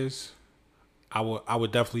 3 years, I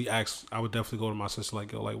would definitely go to my sister,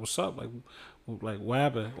 like, yo, like, what's up? Like what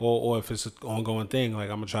happened? Or if it's an ongoing thing, like,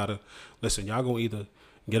 I'm going to try to, listen, y'all going to either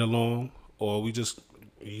get along or you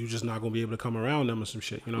just not going to be able to come around them or some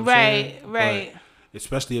shit. You know what I'm saying? Right. But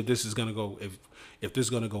especially if this is going to go, if this is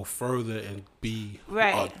going to go further and be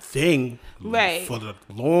a thing for the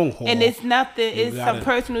long haul. And it's nothing, it's some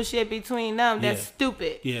personal shit between them that's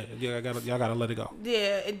stupid. Yeah, y'all got to let it go.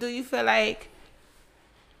 Yeah, and do you feel like,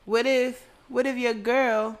 what if your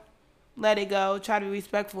girl let it go, try to be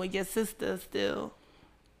respectful, and your sister still?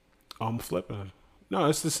 I'm flipping. No,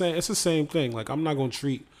 it's the same thing. Like, I'm not going to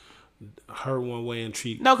treat her one way and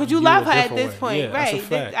treat no, because you love her at this point, yeah, right? That's a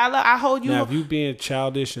fact. I hold you. Now, if you being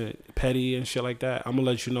childish and petty and shit like that, I'm gonna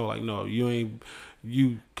let you know, like, no, you ain't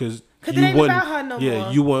because it ain't about her no more. Yeah,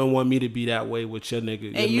 you wouldn't want me to be that way with your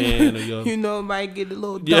nigga, your man, or your. You know, might get a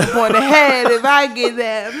little dump on the head if I get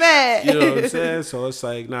that mad. You know what I'm saying? So it's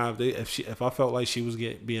like, nah, if I felt like she was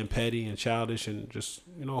being petty and childish and just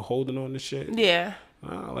holding on to shit, yeah,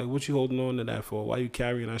 like, what you holding on to that for? Why you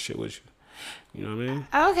carrying that shit with you? You know what I mean?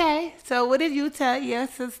 Okay, so what if you tell your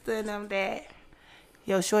sister and them that,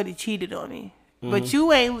 yo, shorty cheated on me, but you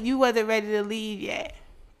wasn't ready to leave yet.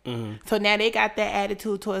 Mm-hmm. So now they got that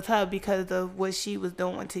attitude towards her because of what she was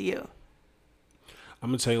doing to you. I'm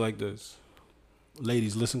gonna tell you like this,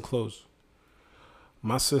 ladies, listen close.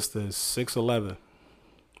 My sister is 6'11",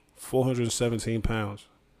 417 pounds.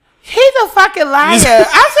 He's a fucking liar. I'm saying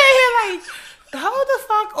here like. Hold the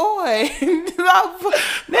fuck on.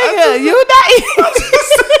 Nigga, you not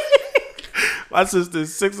My sister's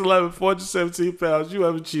 6'11", 417 pounds. You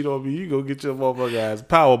ever cheat on me, you go get your motherfucking ass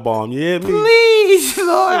power bomb. You hear me? Please,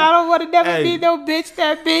 Lord, I don't want to never be no bitch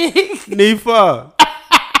that big. Nifa,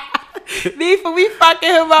 we fucking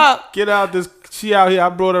him up. Get out this. She out here. I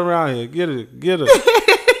brought her around here. Get her.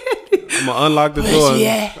 I'm gonna unlock the door.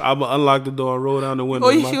 I'm gonna unlock the door and roll down the window. Oh,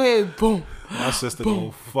 you shoot boom. My sister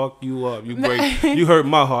gonna fuck you up. You hurt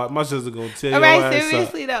my heart. My sister gonna tear your ass up.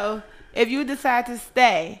 Seriously though, if you decide to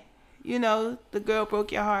stay, the girl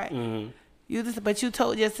broke your heart. Mm-hmm. But you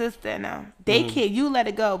told your sister now they can't. You let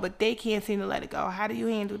it go, but they can't seem to let it go. How do you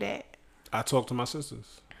handle that? I talk to my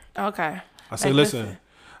sisters. Okay. I say, listen.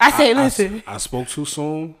 I spoke too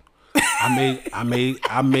soon. I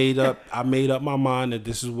made up my mind that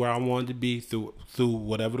this is where I wanted to be through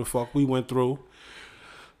whatever the fuck we went through.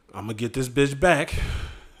 I'm gonna get this bitch back,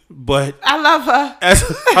 but I love her.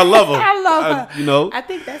 I love her. I love her. I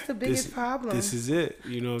think that's the biggest problem. This is it.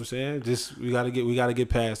 You know what I'm saying? We gotta get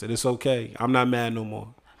past it. It's okay. I'm not mad no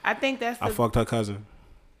more. I think I fucked her cousin.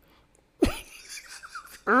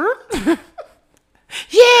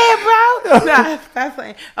 Yeah, bro. Nah, that's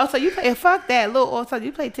funny. Oh, so you play? Fuck that, so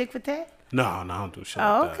you play tick for tat? No, I don't do shit.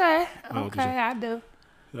 Oh, like that. Okay, I do.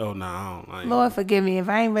 Oh no, I don't. Lord forgive me if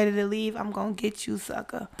I ain't ready to leave. I'm gonna get you,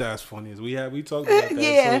 sucker. That's funny. We talked about that.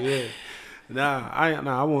 Yeah. So, yeah.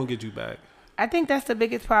 I won't get you back. I think that's the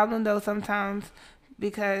biggest problem though sometimes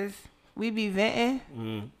because we be venting,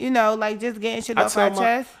 like just getting shit off our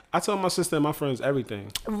chest. I tell my sister and my friends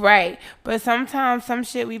everything. Right, but sometimes some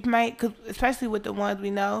shit we might, cause especially with the ones we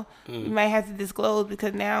know, we might have to disclose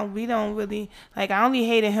because now we don't really like. I only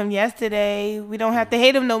hated him yesterday. We don't have to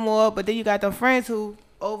hate him no more. But then you got them friends who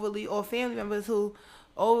overly or family members who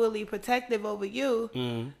overly protective over you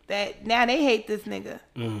that now they hate this nigga.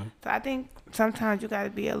 So I think sometimes you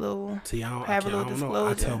gotta be a little have a little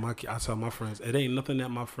disclosure. I tell my friends it ain't nothing that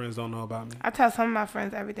my friends don't know about me. I tell some of my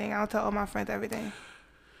friends everything. I don't tell all my friends everything.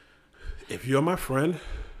 If you're my friend,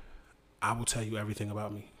 I will tell you everything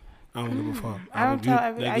about me. I don't give a fuck. I don't tell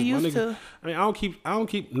niggas, I used niggas, to. I mean, I don't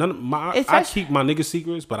keep none of my. I Especially- keep my nigga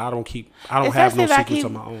secrets, but I don't have no Especially if I secrets keep-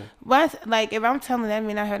 of my own. Once, like, if I'm telling that, I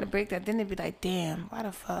mean I heard a breakdown, then it'd be like, damn, why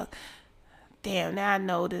the fuck? Damn, now I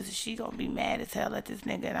know this. She gonna be mad as hell at this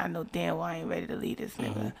nigga, and I know damn well I ain't ready to leave this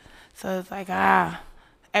nigga. So it's like,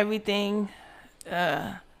 everything,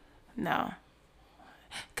 no.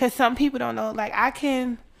 Cause some people don't know. Like I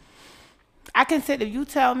can sit. If you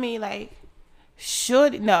tell me like,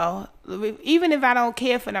 no, even if I don't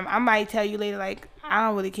care for them, I might tell you later like I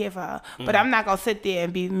don't really care for her, but I'm not gonna sit there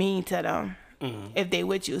and be mean to them if they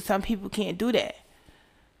with you. Some people can't do that.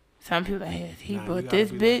 Some people like, he brought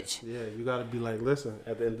this bitch. Like, yeah, you gotta be like, listen.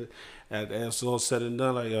 At the end, after it's all said and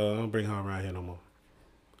done, like, I don't bring her around here no more.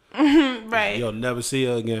 Right. You'll never see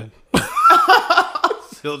her again.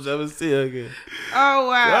 You'll never see her again. Oh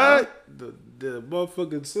wow. What? The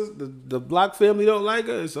motherfucking sister, the Block family don't like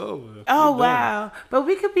her. It's over. Oh wow. But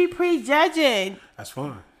we could be prejudging. That's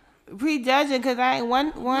fine. Prejudging because I ain't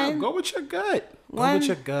one. No, go with your gut. Go with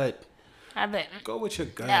your gut. I bet. Go with your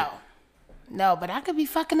gut. No, but I could be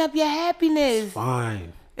fucking up your happiness.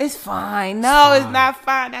 Fine. It's fine. No, it's not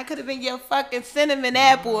fine. That could have been your fucking cinnamon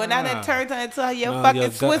apple, and I done turned her into your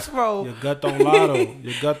fucking Swiss roll. Your gut don't lie, though.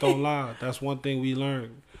 Your gut don't lie. That's one thing we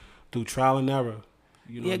learned through trial and error.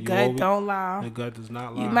 You know, your gut don't lie. Your gut does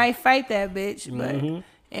not lie. You might fight that bitch, but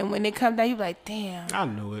and when it comes down, you be like, damn. I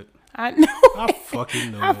knew it. I knew I it.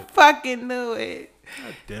 fucking knew I it. fucking knew it.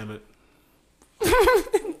 God damn it.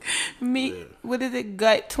 What is it?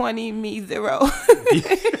 Gut 20, me 0.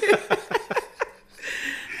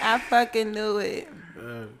 I fucking knew it.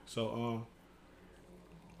 So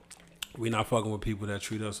we not fucking with people that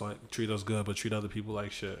treat us good, but treat other people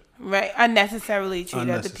like shit. Right, unnecessarily treat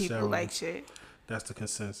other people like shit. That's the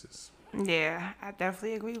consensus. Yeah, I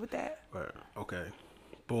definitely agree with that. Right. Okay.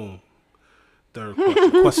 Boom. Third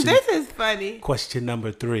question. This is funny. Question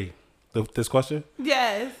number 3. This question?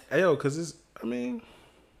 Yes. Hey, yo, because it is funny.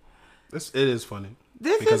 This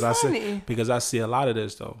is funny. Because I see a lot of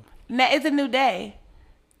this, though. Now, it's a new day.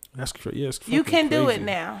 That's crazy. Yeah, you can crazy. do it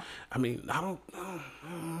now. I mean, I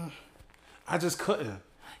just couldn't.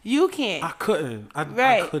 You can't. I couldn't. I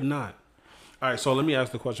could not. All right, so let me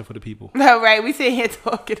ask the question for the people. No, right. We sitting here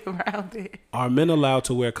talking around it. Are men allowed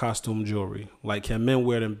to wear costume jewelry? Like, can men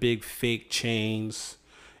wear them big fake chains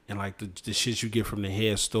and like the shit you get from the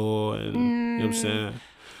hair store? And you know what I'm saying?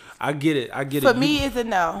 I get it. For me, it's a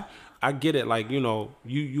no. I get it. Like, you know,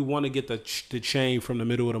 you want to get the chain from the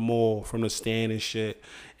middle of the mall, from the stand and shit.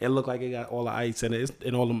 It look like it got all the ice in it,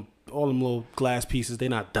 and all them little glass pieces. They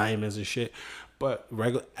not diamonds and shit. But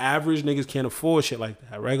average niggas can't afford shit like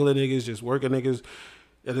that. Regular niggas, just working niggas,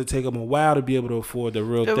 it'll take them a while to be able to afford the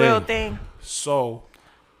real thing. So,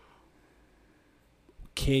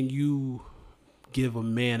 can you give a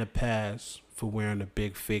man a pass for wearing the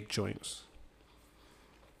big fake joints?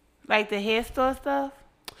 Like the hair store stuff?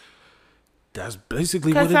 That's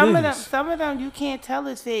basically what it is. Some of them you can't tell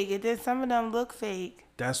is fake, and then some of them look fake.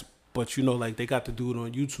 But you know, like they got the dude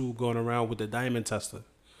on YouTube going around with the diamond tester,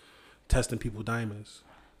 testing people diamonds.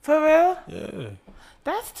 For real? Yeah.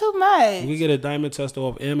 That's too much. You can get a diamond tester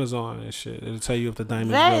off Amazon and shit. It'll tell you if the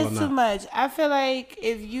diamond's real or not. That is too much. I feel like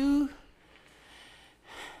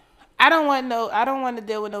I don't want to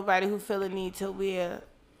deal with nobody who feel a need to wear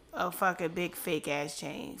a fucking big fake ass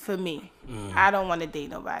chain. For me, I don't want to date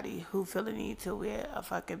nobody who feel the need to wear a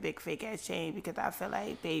fucking big fake ass chain, because I feel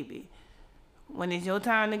like, baby, when it's your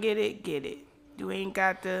time to get it, get it. You ain't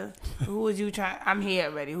got who is you trying? I'm here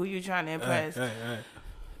already. Who you trying to impress? Hey.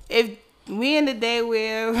 If we in the day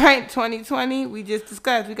where, right, 2020, we just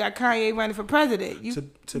discussed, we got Kanye running for president.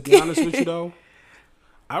 To be honest with you though,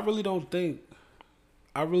 I really don't think.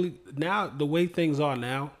 Now the way things are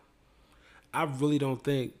now, I really don't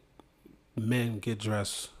think men get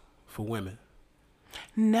dressed for women.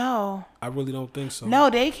 No. I really don't think so. No,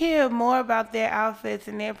 they care more about their outfits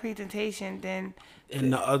and their presentation than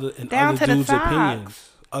other dudes' opinions.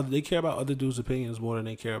 They care about other dudes' opinions more than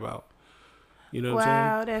they care about. You know what I'm saying?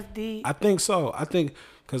 Wow, that's deep. I think so. I think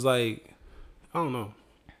because like I don't know.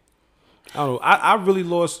 I really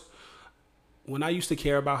lost when I used to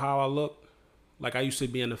care about how I look. Like, I used to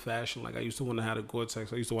be into fashion. Like, I used to want to have the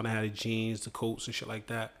Gore-Tex. I used to want to have the jeans, the coats, and shit like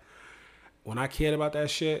that. When I cared about that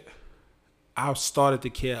shit, I started to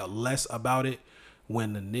care less about it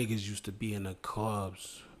when the niggas used to be in the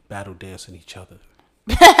clubs battle dancing each other.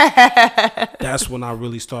 That's when I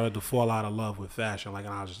really started to fall out of love with fashion. Like,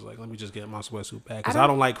 and I was just like, let me just get my sweatsuit bag. Because I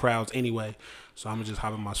don't like crowds anyway. So I'm going to just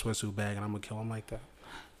hop in my sweatsuit bag and I'm going to kill them like that.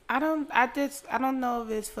 I don't know if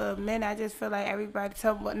it's for men. I just feel like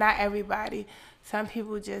not everybody. Some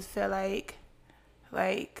people just feel like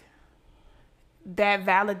that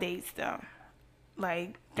validates them.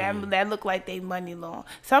 Like that look like they money long.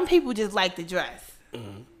 Some people just like to dress,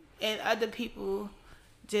 and other people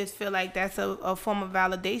just feel like that's a form of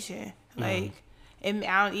validation. Like,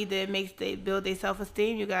 it makes they build their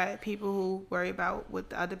self-esteem. You got people who worry about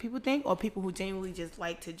what the other people think, or people who genuinely just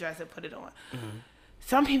like to dress and put it on.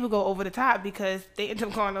 Some people go over the top because they end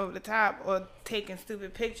up going over the top or taking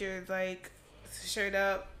stupid pictures, like shirt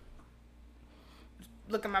up,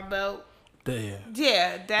 look at my belt.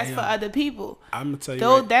 Yeah, that's for other people. I'm gonna tell you,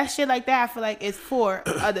 though, that shit like that, I feel like it's for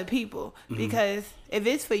other people, because if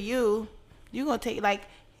it's for you, you gonna take, like,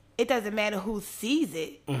 it doesn't matter who sees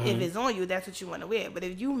it. If it's on you, that's what you want to wear. But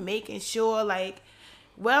if you making sure, like,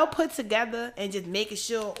 well put together and just making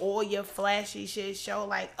sure all your flashy shit show,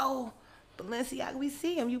 like, oh, Balenciaga, we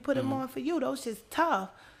see him, you put him on for you, those shit's tough.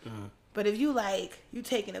 But if you, like, you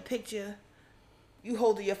taking a picture, you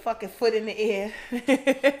holding your fucking foot in the air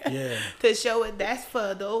to show it, that's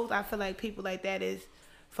for those. I feel like people like that is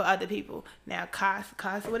for other people. Now,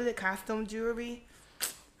 what is it, costume jewelry?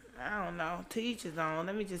 I don't know. To each his own.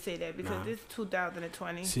 Let me just say that, because it's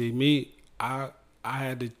 2020. See, me, I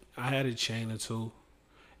had a chain or two,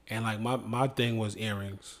 and like my thing was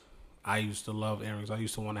earrings. I used to love earrings. I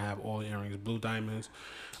used to want to have all earrings: blue diamonds,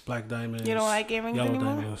 black diamonds. You don't like earrings yellow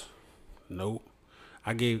anymore? Diamonds. Nope.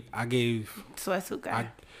 I gave Sweatsuit guy.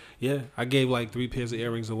 I gave like 3 pairs of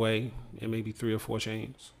earrings away and maybe 3 or 4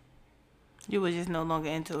 chains. You were just no longer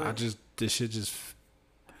into it. This shit just,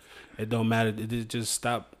 it don't matter. It just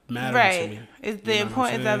stopped mattering to me. It's the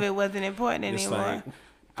importance of it wasn't important anymore.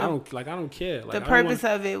 Like, I don't care. Like, the purpose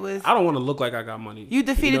of it was, I don't want to look like I got money. You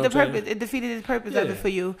defeated the purpose. It defeated the purpose of it for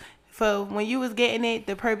you. For when you was getting it,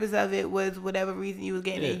 the purpose of it was whatever reason you was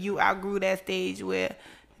getting it. You outgrew that stage where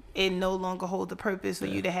it no longer holds a purpose for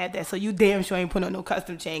you to have that. So you damn sure ain't put on no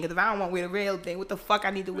custom chain. Because if I don't want to wear the real thing, what the fuck I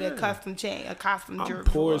need to wear a custom chain, a custom I'm jerk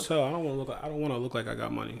poor for? as hell. I don't want to look like I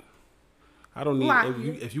got money. I don't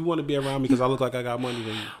need. If you want to be around me because I look like I got money,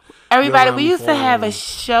 then everybody, we used to have a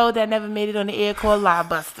show that never made it on the air called Lie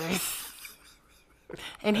Busters,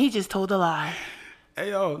 and he just told a lie.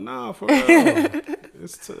 Hey yo, nah, for real,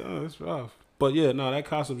 it's rough. But yeah, no, that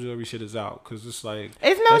costume jewelry shit is out, because it's like,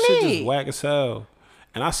 it's no that need. shit just whack as hell.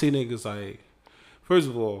 And I see niggas like, first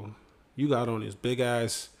of all, you got on this big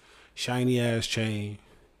ass, shiny ass chain,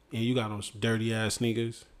 and you got on some dirty ass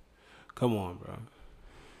sneakers. Come on, bro.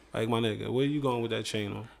 Like, my nigga, where you going with that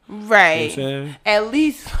chain on? Right. You know what I'm saying? At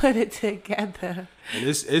least put it together.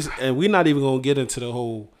 And and we're not even gonna get into the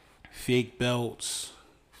whole fake belts,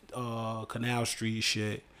 Canal Street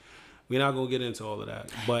shit. We're not gonna get into all of that.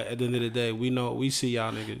 But at the end of the day, we see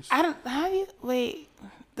y'all niggas. Wait.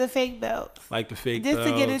 The fake belts. Like the fake belts. Just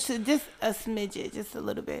to get into just a smidget, just a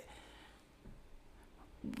little bit.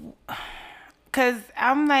 Cause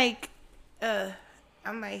I'm like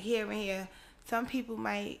here and here. Some people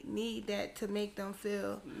might need that to make them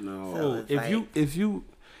feel. No, so if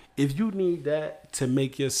you need that to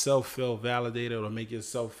make yourself feel validated or make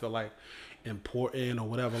yourself feel like important or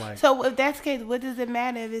whatever, like. So if that's the case, what does it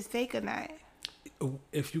matter if it's fake or not?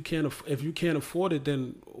 If you can't afford it,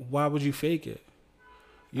 then why would you fake it?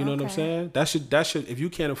 You know what I'm saying? That should if you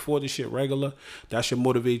can't afford this shit regular, that should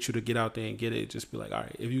motivate you to get out there and get it. Just be like, all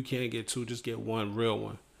right, if you can't get 2, just get 1 real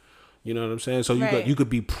one. You know what I'm saying? So you could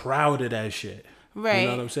be proud of that shit. Right. You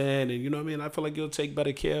know what I'm saying? And you know what I mean? I feel like you'll take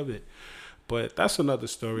better care of it. But that's another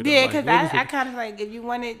story. Yeah, because I kind of like, if you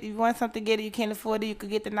want something, get it. You can't afford it, you could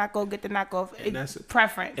get the knockoff. And that's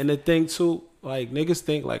preference. And the thing too, like, niggas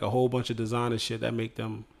think like a whole bunch of designer shit that make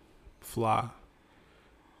them fly.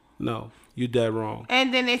 No, you dead wrong.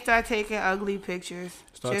 And then they start taking ugly pictures.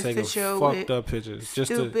 Start just taking to show fucked up pictures.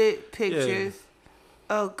 Stupid pictures. Yeah.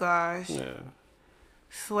 Oh gosh. Yeah.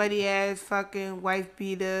 Sweaty ass fucking wife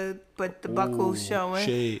beater, but the buckle's showing.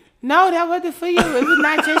 Shade. No, that wasn't for you. It was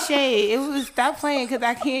not just shade. It was, stop playing, because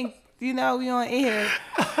I can't. We on air.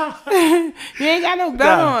 You ain't got no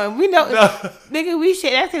belt on. We know, nigga. We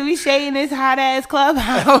shade. That's because we shade in this hot ass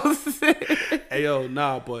clubhouse. Hey yo,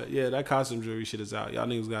 nah, but yeah, that costume jewelry shit is out. Y'all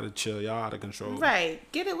niggas gotta chill. Y'all out of control. Right.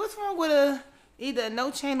 Get it. What's wrong with either a no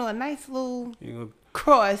chain or a nice little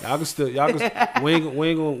cross? Y'all can we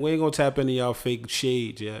ain't gonna tap into y'all fake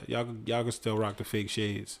shades yet. Y'all can still rock the fake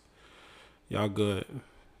shades. Y'all good.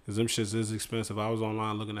 Cause them shits is expensive. I was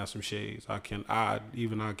online looking at some shades. I can't. I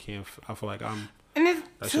feel like I'm. And it's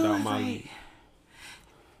that shit out my league.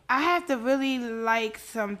 I have to really like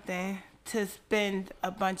something to spend a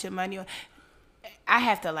bunch of money on. I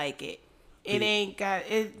have to like it. It ain't got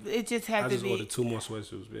it. It just have to be. I just ordered 2 more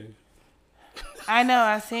sweatsuits, baby. I know.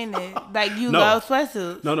 I seen it. Like you love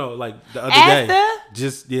sweatsuits. No. Like the other day.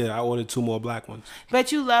 I ordered 2 more black ones.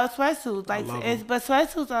 But you love sweatsuits, like love 'em. but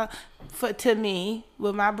sweatsuits are to me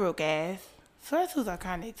with my broke ass. Sweatsuits are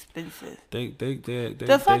kind of expensive.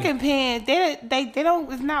 The fucking pants, they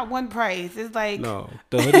don't. It's not one price. It's like no.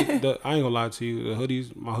 The hoodie. I ain't gonna lie to you.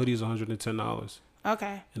 My hoodie's $110.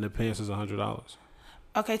 Okay. And the pants is $100.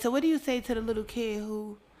 Okay, so what do you say to the little kid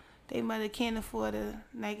who they mother can't afford a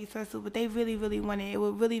Nike sweatsuit, but they really, really want it? It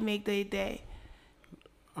would really make their day.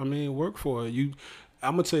 I mean, work for it.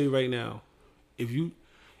 I'm gonna tell you right now,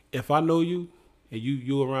 if I know you and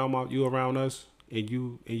you around us and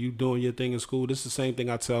you doing your thing in school, this is the same thing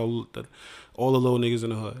I tell all the little niggas in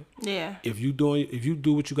the hood. Yeah. If you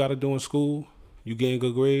do what you gotta do in school, you getting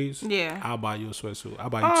good grades. Yeah. I'll buy you a sweatsuit. I'll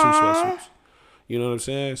buy you 2 sweatsuits. You know what I'm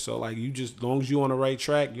saying? So like as long as you on the right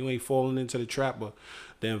track, you ain't falling into the trap. But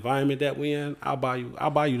the environment that we in, I'll buy you the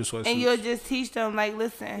sweatsuit. And you'll just teach them like,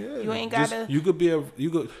 listen, you ain't gotta.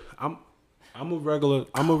 I'm a regular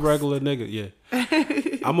nigga. Yeah,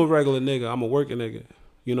 I'm a regular nigga. I'm a working nigga.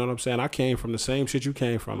 You know what I'm saying? I came from the same shit you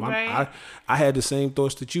came from. Right. I had the same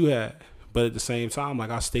thoughts that you had. But at the same time, like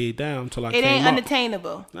I stayed down until I came up. It ain't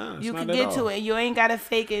unattainable. Nah, you can get to it. You ain't gotta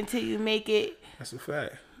fake it until you make it. That's a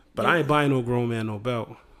fact. But I ain't buying no grown man no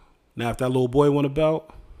belt. Now, if that little boy want a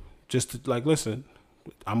belt, just to, like, listen,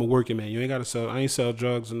 I'm a working man. You ain't gotta sell. I ain't sell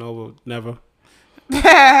drugs and over. Never. Good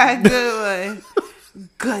one.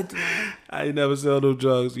 Good one. I ain't never sell no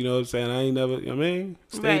drugs. You know what I'm saying? I ain't never. You know what I mean?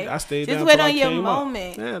 I stayed just down. Just wait on your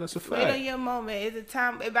moment. Yeah, that's a fact. Wait on your moment. It's a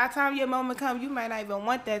time. By the time your moment comes, you might not even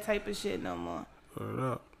want that type of shit no more. Word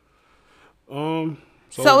up.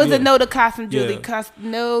 So it's a no to costume jewelry. Yeah.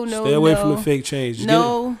 No. Stay away from the fake change.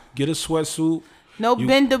 No. Get a sweatsuit. No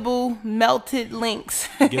bendable melted links.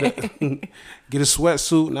 Get a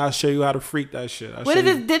sweatsuit, and I'll show you how to freak that shit. What if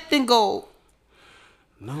it's dipped in gold?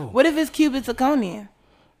 No. What if it's cubic zirconian?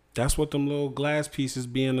 That's what them little glass pieces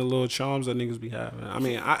being the little charms that niggas be having. I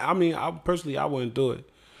mean, I personally, I wouldn't do it.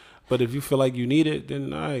 But if you feel like you need it,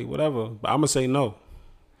 then all right, whatever. But I'm gonna say no.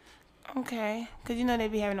 Okay, because you know they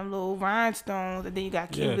be having them little rhinestones, and then you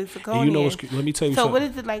got cubic zirconian. And you know let me tell you something. So what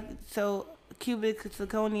is it like? So cubic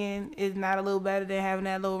zirconian is not a little better than having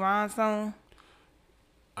that little rhinestone?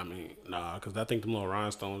 I mean, nah, because I think the little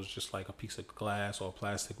rhinestone is just like a piece of glass or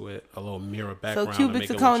plastic with a little mirror background. So cubic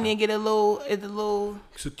zirconian get a little.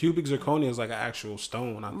 So cubic zirconian is like an actual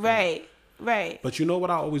stone. I think. Right. But you know what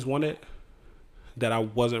I always wanted that I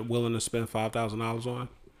wasn't willing to spend $5,000 on?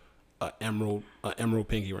 An emerald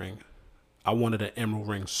pinky ring. I wanted an emerald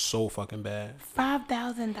ring so fucking bad.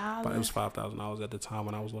 $5,000. But it was $5,000 at the time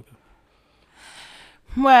when I was looking.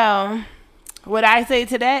 Well, what I say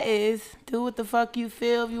to that is, do what the fuck you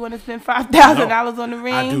feel. If you want to spend $5,000 on the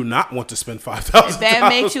ring, I do not want to spend $5,000. If that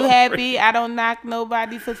makes you happy, I don't knock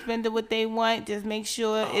nobody for spending what they want. Just make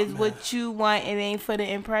sure it's what you want. It ain't for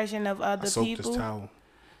the impression of other people. This towel.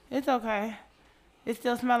 It's okay. It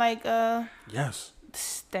still smell like Yes.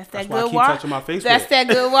 That's good wash. That's that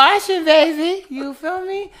good washing, baby. You feel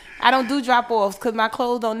me? I don't do drop offs because my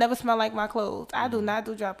clothes don't never smell like my clothes. I do not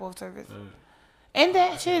do drop off service. And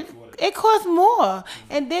that shit, it costs more.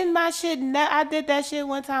 And then my shit, I did that shit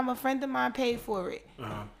one time. A friend of mine paid for it.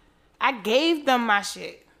 I gave them my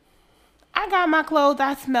shit. I got my clothes.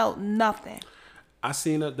 I smelled nothing. I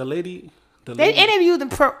seen the lady. They interviewed them.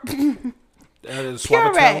 Purex.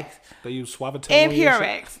 They use Suavitel and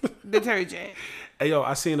Purex detergent. Hey, yo,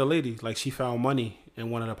 I seen a lady, like, she found money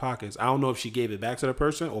in one of the pockets. I don't know if she gave it back to the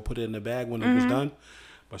person or put it in the bag when it was done.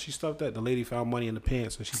 But she stuffed that. The lady found money in the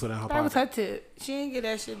pants and she put it in her pocket. That was her tip. She didn't get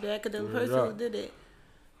that shit back because the person who did it.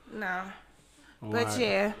 No. But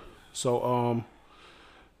yeah. So,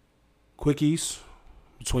 quickies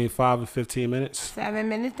between 5 and 15 minutes. 7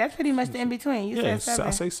 minutes. That's pretty much the in between. You said 7.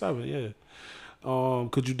 I say 7, yeah.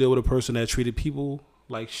 Could you deal with a person that treated people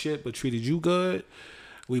like shit but treated you good?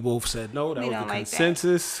 We both said no. That was the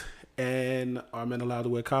consensus. And are men allowed to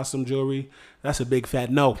wear costume jewelry? That's a big fat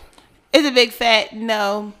no. It's a big fat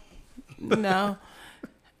no. No.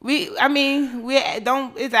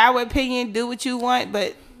 It's our opinion. Do what you want,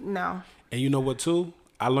 but no. And you know what, too?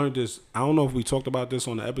 I learned this. I don't know if we talked about this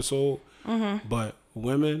on the episode, but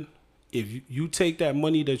women, if you take that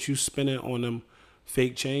money that you spending on them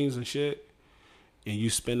fake chains and shit, and you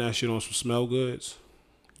spend that shit on some smell goods,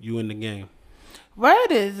 you in the game.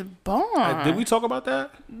 Word is born. Did we talk about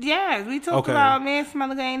that? Yeah, we talked about men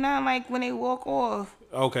smelling ain't nothing like when they walk off.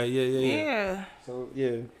 Okay, yeah. So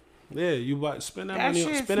you spend that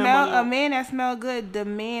money. A man that smell good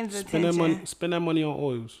demands attention. Spend that money on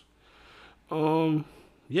oils.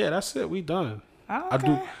 Yeah, that's it. We done. Oh,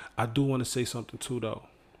 okay. I do want to say something too though.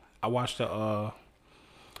 I watched a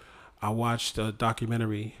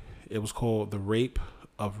documentary. It was called The Rape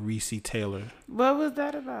of Recy Taylor. What was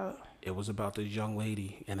that about? It was about this young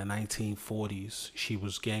lady in the 1940s. She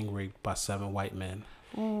was gang raped by 7 white men.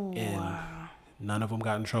 Ooh, and wow. None of them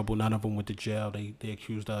got in trouble. None of them went to jail. They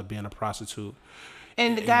accused her of being a prostitute.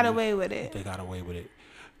 And got away with it. They got away with it.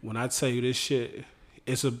 When I tell you this shit,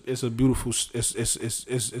 it's a beautiful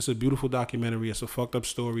it's a beautiful documentary. It's a fucked up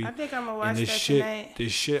story. I think I'm gonna watch that tonight.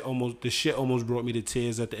 This shit almost brought me to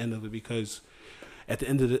tears at the end of it, because at the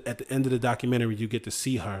end of the documentary you get to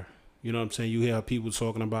see her. You know what I'm saying? You hear people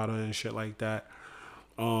talking about her and shit like that.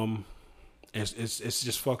 It's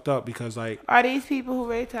just fucked up because, like, are these people who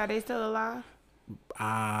raped her, are they still alive?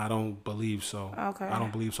 I don't believe so. Okay. I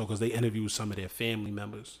don't believe so because they interviewed some of their family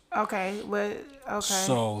members. Okay, but okay.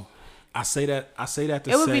 So I say that to say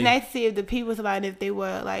it would be nice to see if the people alive, if they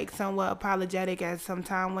were like somewhat apologetic as some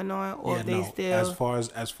time went on, or if they still.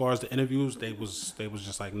 As far as the interviews, they was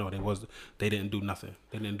just like, no, they didn't do nothing.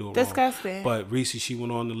 They didn't do it disgusting. wrong. But Recy, she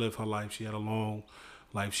went on to live her life. She had a long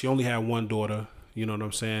life. She only had one daughter. You know what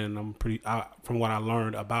I'm saying? From what I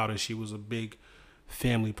learned about her, she was a big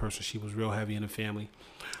family person. She was real heavy in the family.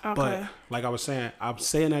 Okay. But like I was saying, I'm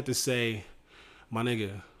saying that to say, my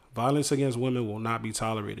nigga, violence against women will not be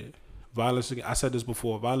tolerated. I said this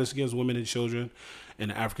before, violence against women and children in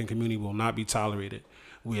the African community will not be tolerated.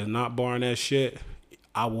 We are not barring that shit.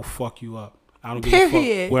 I will fuck you up. I don't give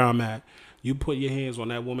a fuck where I'm at. You put your hands on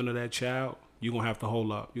that woman or that child, you're going to have to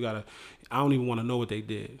hold up. I don't even want to know what they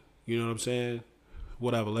did. You know what I'm saying?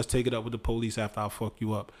 Whatever. Let's take it up with the police after I fuck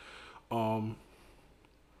you up.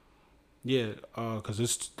 Because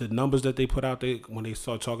it's the numbers that they put out there when they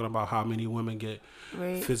start talking about how many women get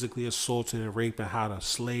physically assaulted and raped, and how the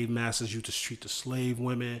slave masters used to treat the slave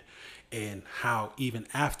women, and how even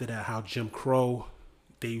after that, how Jim Crow,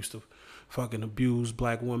 they used to fucking abuse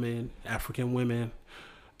black women, African women.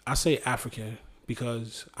 I say African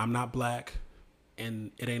because I'm not black,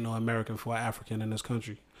 and it ain't no American for an African in this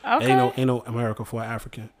country. Okay. Ain't no America for an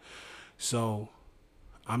African. So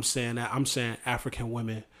I'm saying African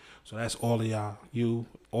women. So that's all of y'all.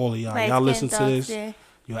 All of y'all. Y'all listen to this.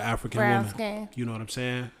 You're African woman. Skin. You know what I'm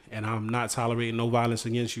saying? And I'm not tolerating no violence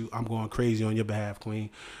against you. I'm going crazy on your behalf, Queen.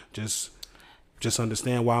 Just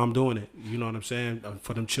understand why I'm doing it. You know what I'm saying?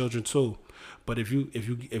 For them children too. But if you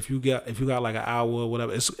got like an hour or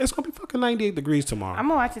whatever, it's gonna be fucking 98 degrees tomorrow. I'm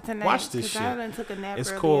gonna watch it tonight. Watch this shit. I done took a nap it's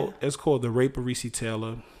earlier. called The Rape of Recy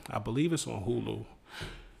Taylor. I believe it's on Hulu.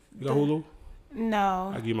 You got Hulu?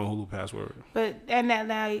 No. I give you my Hulu password. But and that,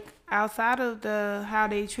 like, outside of how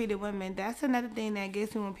they treated women, that's another thing that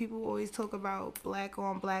gets me when people always talk about black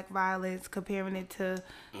on black violence, comparing it to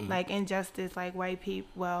like injustice, like white people,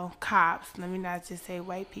 well, cops. Let me not just say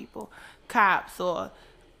white people, cops, or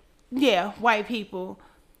white people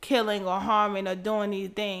killing or harming or doing these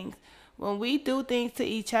things. When we do things to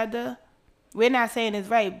each other, we're not saying it's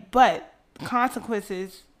right, but there's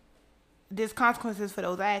consequences for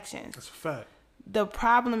those actions. That's a fact. The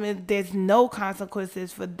problem is there's no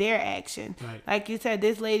consequences for their action. Right. Like you said,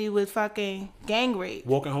 this lady was fucking gang raped.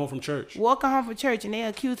 Walking home from church, and they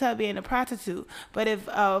accused her of being a prostitute. But if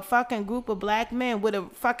a fucking group of black men would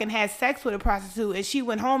have fucking had sex with a prostitute, and she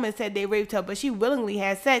went home and said they raped her, but she willingly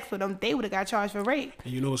had sex with them, they would have got charged for rape.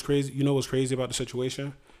 And you know what's crazy? You know what's crazy about the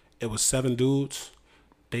situation? It was 7 dudes.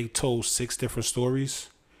 They told 6 different stories,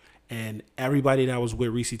 and everybody that was with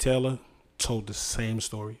Recy Taylor told the same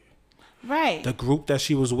story. Right. The group that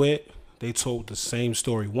she was with, they told the same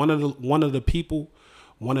story. One of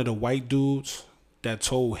the white dudes that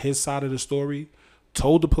told his side of the story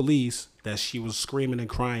told the police that she was screaming and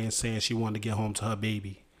crying, saying she wanted to get home to her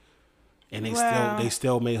baby, and they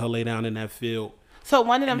still made her lay down in that field. So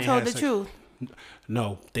one of them told the truth.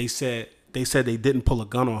 No, they said they didn't pull a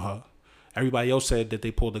gun on her. Everybody else said that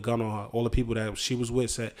they pulled a gun on her. All the people that she was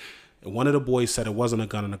with said. One of the boys said it wasn't a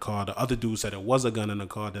gun in the car. The other dude said it was a gun in the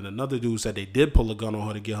car. Then another dude said they did pull a gun on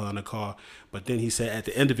her to get her in the car. But then he said at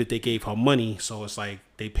the end of it, they gave her money. So it's like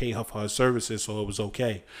they paid her for her services, so it was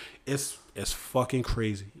okay. It's fucking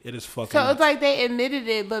crazy. It is fucking So it's like they admitted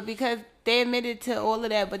it, but because they admitted to all of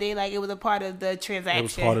that, but they like it was a part of the transaction. It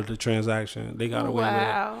was part of the transaction. They got away with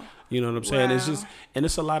it. You know what I'm saying? It's just, and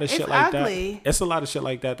it's a lot of shit like that. It's a lot of shit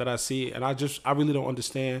like that I see, and I really don't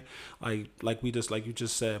understand. Like you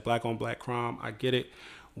just said, black on black crime. I get it.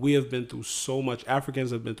 We have been through so much.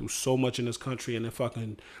 Africans have been through so much in this country,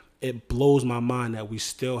 and it blows my mind that we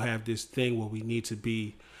still have this thing where we need to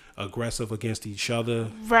be aggressive against each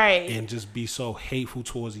other, right, and just be so hateful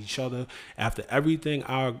towards each other after everything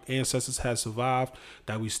our ancestors had survived.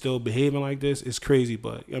 That we still behaving like this is crazy.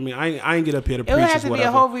 But I mean, I ain't get up here to preach. It would have to be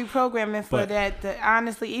a whole reprogramming for that.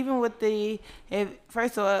 Honestly, even with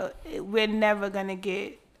first of all, we're never gonna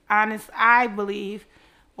get I believe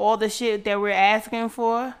all the shit that we're asking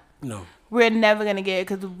for, No. we're never going to get it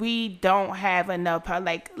because we don't have enough power.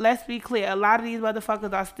 Like, let's be clear. A lot of these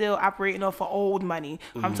motherfuckers are still operating off of old money.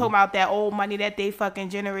 I'm talking about that old money that they fucking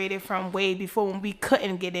generated from way before when we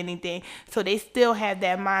couldn't get anything. So they still have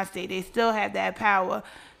that mind state. They still have that power.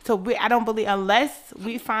 So I don't believe, unless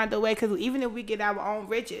we find a way, because even if we get our own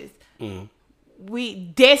riches,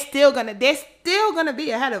 they're still gonna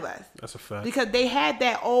be ahead of us. That's a fact. Because they had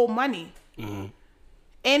that old money.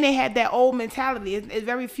 And they had that old mentality. It's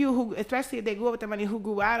very few who, especially if they grew up with the money, who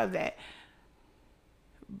grew out of that.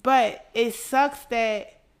 But it sucks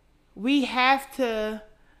that we still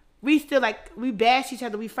we bash each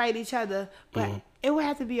other, we fight each other, but it would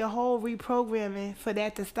have to be a whole reprogramming for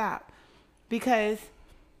that to stop. Because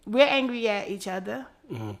we're angry at each other.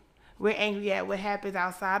 We're angry at what happens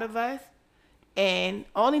outside of us. And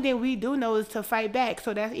only thing we do know is to fight back.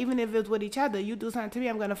 So that's even if it's with each other, you do something to me,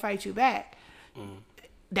 I'm going to fight you back.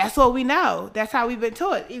 That's what we know. That's how we've been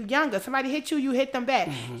taught. If younger, somebody hit you, you hit them back.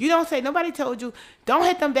 You don't say, nobody told you, don't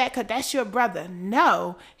hit them back because that's your brother.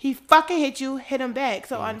 No. He fucking hit you, hit him back.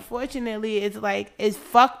 So unfortunately, it's like, it's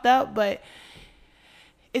fucked up, but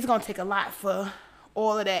it's going to take a lot for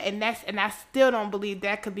all of that. And I still don't believe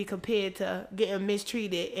that could be compared to getting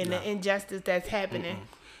mistreated and the injustice that's happening.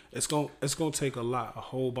 It's gonna take a lot, a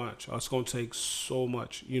whole bunch. It's gonna take so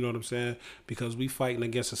much. You know what I'm saying? Because we fighting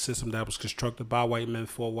against a system that was constructed by white men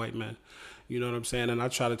for white men. You know what I'm saying? And I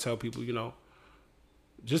try to tell people,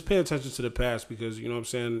 just pay attention to the past, because you know what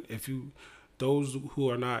I'm saying. Those who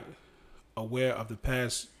are not aware of the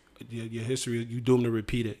past, your history, you doomed to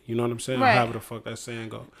repeat it. You know what I'm saying? Right. However the fuck that saying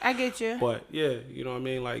go. I get you. But yeah, you know what I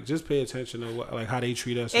mean. Like, just pay attention to how they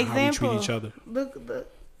treat us and how we treat each other. Look.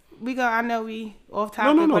 I know we off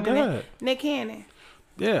topic. No, go ahead. Nick Cannon.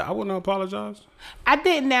 Yeah, I wouldn't apologize. I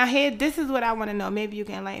didn't. Now this is what I want to know. Maybe you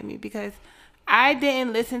can enlighten me, because I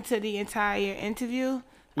didn't listen to the entire interview.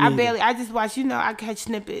 I just watched, I catch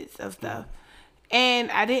snippets of stuff.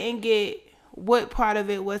 And I didn't get what part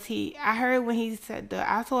of it was I heard when he said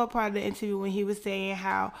I saw a part of the interview when he was saying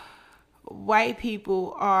how white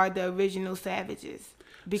people are the original savages.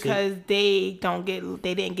 Because they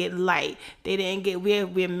didn't get light. They didn't get we're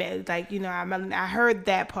like, I heard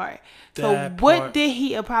that part. What did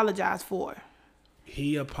he apologize for?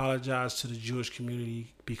 He apologized to the Jewish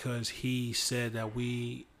community because he said that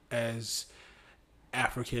we as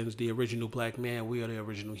Africans, the original black man, we are the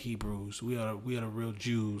original Hebrews. We are the real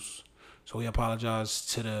Jews. So he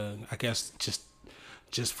apologized to I guess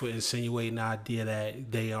just for insinuating the idea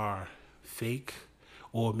that they are fake.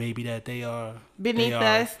 Or maybe that they are beneath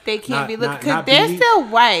us. They can't be looking because they're still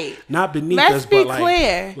white. Not beneath us, Let's be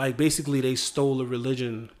clear. Like basically they stole a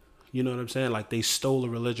religion. You know what I'm saying? Like they stole a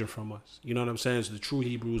religion from us. You know what I'm saying? So the true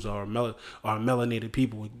Hebrews are melanated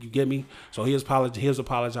people. You get me? So he was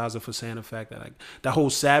apologizing for saying the fact that like that whole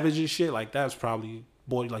savage and shit. Like that's probably.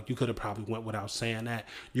 Boy, like you could have probably went without saying that.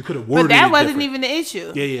 You could have worded it. But that wasn't different. even the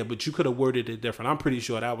issue. Yeah, but you could have worded it different. I'm pretty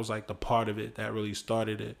sure that was like the part of it that really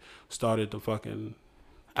started the fucking.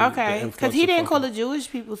 Okay, because he didn't call the Jewish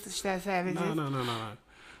people savages. No.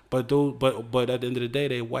 But at the end of the day,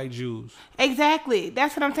 they white Jews. Exactly.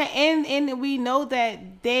 That's what I'm saying. And we know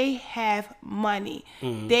that they have money.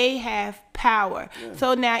 They have power. Yeah.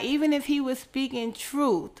 So now, even if he was speaking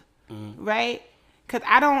truth, right? Because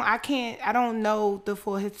I don't know the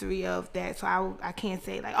full history of that, so I can't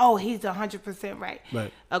say like, oh, he's 100% right.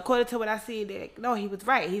 Right. According to what I see, no, he was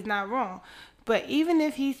right. He's not wrong. But even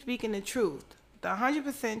if he's speaking the truth, the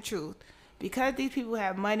 100% truth, because these people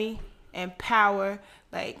have money and power,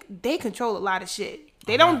 like they control a lot of shit.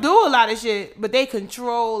 They don't do a lot of shit, but they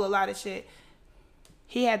control a lot of shit.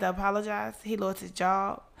 He had to apologize. He lost his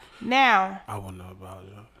job. Now, I wouldn't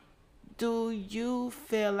apologize. Do you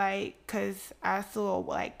feel like, because I saw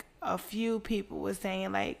like a few people were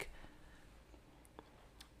saying like,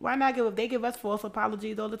 why not they give us false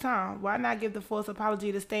apologies all the time? Why not give the false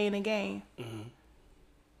apology to stay in the game?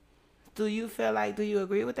 Do you feel like, do you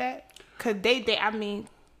agree with that? Because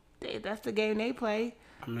that's the game they play.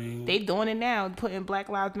 I mean, they doing it now, putting Black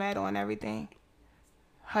Lives Matter on everything.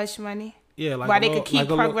 Hush money. Yeah, like why they could keep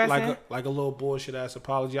progressing. Like a little bullshit ass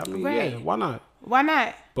apology. I mean, right. Yeah, why not? Why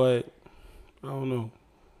not? But I don't know.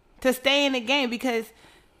 To stay in the game, because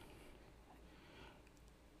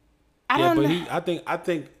I don't know. I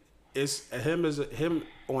think it's him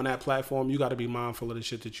on that platform. You got to be mindful of the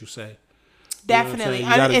shit that you say. Definitely,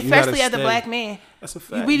 especially as a black man. That's a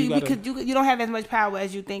fact. Because you don't have as much power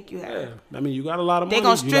as you think you have. Yeah, I mean, you got a lot of money. They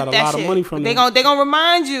gonna strip that shit. They gonna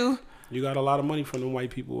remind you. You got a lot of money from them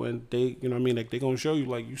white people, and they, you know what I mean? Like, they gonna show you,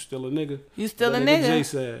 like, you still a nigga. You still a nigga. Jay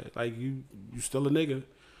said, like, you still a nigga.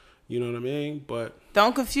 You know what I mean? But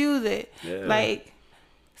don't confuse it. yeah. Like,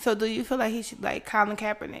 so do you feel like he should, like Colin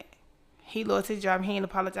Kaepernick? He lost his job. He ain't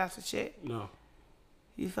apologized for shit. No.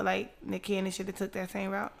 You feel like Nick Cannon should have took that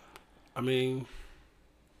same route? I mean,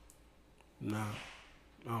 nah,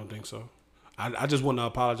 I don't think so. I just want to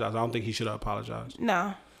apologize. I don't think he should have apologized.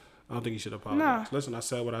 No. I don't think he should apologize. No. Listen, I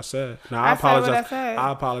said what I said. Now I apologize. Said what I said.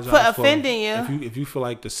 I apologize for offending you. If you feel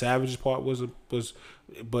like the savage part was,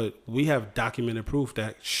 but we have documented proof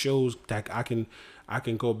that shows that I can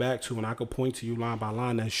go back to and I can point to you line by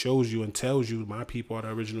line that shows you and tells you my people are the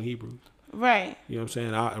original Hebrews. Right. You know what I'm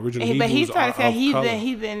saying? Our original Hebrews. But he started saying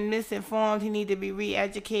he's been misinformed. He need to be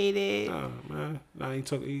re-educated. Nah,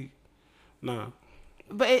 man. Nah.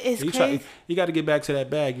 But it's crazy. You got to get back to that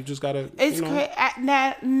bag. You just got to. It's crazy.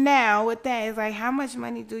 Now with that, it's like, how much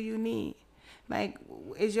money do you need? Like,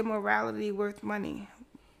 is your morality worth money?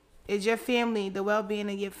 Is your family, the well-being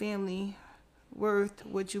of your family, worth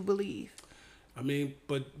what you believe? I mean,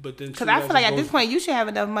 but then because I feel like at this point you should have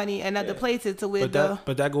enough money in other places to where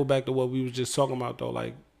but that go back to what we was just talking about though.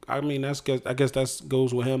 Like, I mean, I guess that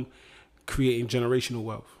goes with him creating generational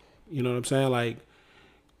wealth. You know what I'm saying? Like,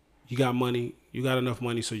 you got money, you got enough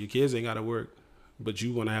money so your kids ain't got to work, but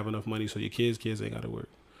you want to have enough money so your kids ain't got to work.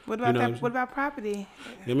 What about that? What about property?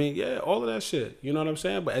 I mean, yeah, all of that shit. You know what I'm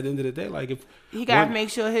saying? But at the end of the day, like, if he got to make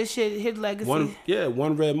sure his legacy.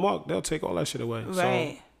 One red mark, they'll take all that shit away.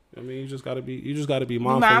 Right. So, I mean, you just gotta be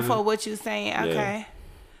mindful. Mindful of what you're saying. Yeah. Okay.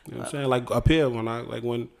 You know what I'm saying? Like up here,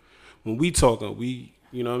 when we talking,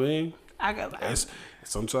 you know what I mean? I got.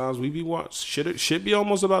 Sometimes we be shit be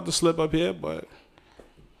almost about to slip up here, but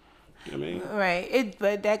you know what I mean? Right.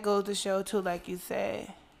 But that goes to show too, like you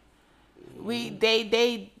said. We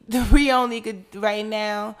only could right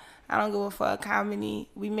now. I don't give a fuck how many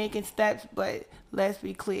we making steps, but let's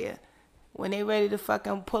be clear. When they ready to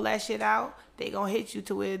fucking pull that shit out, they gonna hit you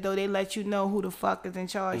to it, though they let you know who the fuck is in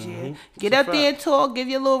charge here. Get up there and talk, give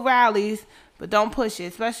your little rallies, but don't push it,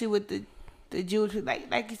 especially with the Jewish,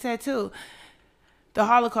 like you said too. The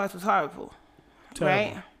Holocaust was horrible,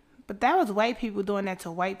 terrible. Right? But that was white people doing that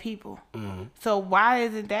to white people. Mm-hmm. So why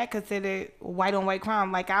isn't that considered white on white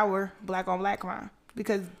crime like our black on black crime?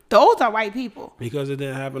 Because those are white people. Because it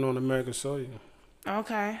didn't happen on American soil.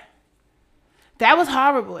 Okay. That was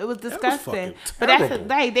horrible. It was disgusting. But that's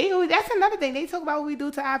another thing. They talk about what we do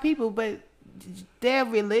to our people, but their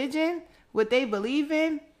religion, what they believe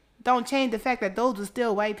in, don't change the fact that those are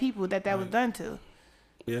still white people that was done to.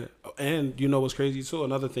 Yeah. And you know what's crazy too?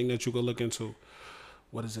 Another thing that you could look into.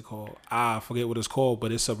 What is it called? I forget what it's called,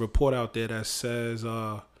 but it's a report out there that says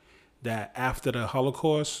that after the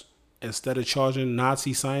Holocaust, instead of charging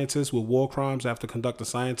Nazi scientists with war crimes after conducting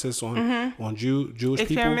scientists on Jewish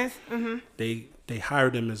people, they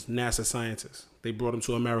hired them as NASA scientists. They brought them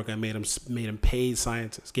to America and made them paid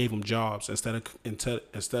scientists, gave them jobs instead of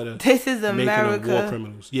this is making America. them war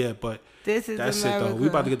criminals. Yeah, but this is that's America. it though. We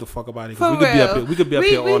about to get the fuck up out of here. We could be up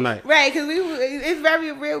here all night. Right, because it's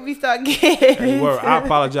very real. We start getting. Hey, I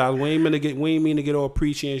apologize. We ain't mean to get all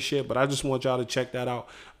preachy and shit, but I just want y'all to check that out.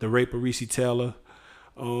 The Rape of Recy Taylor.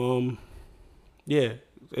 Yeah,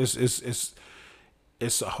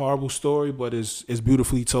 it's a horrible story, but it's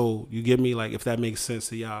beautifully told. You get me? Like, if that makes sense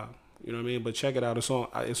to y'all, you know what I mean? But check it out. It's on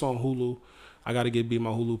Hulu. I gotta get my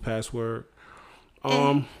Hulu password.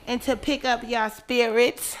 And to pick up y'all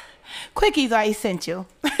spirits, Quickies are essential.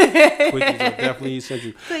 Quickies are definitely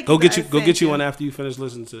essential. Go get you one after you finish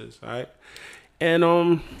listening to this. All right,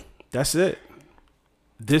 and that's it.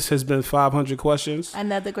 This has been 500 questions.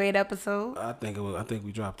 Another great episode. I think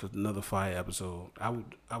we dropped another fire episode.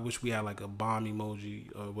 I wish we had like a bomb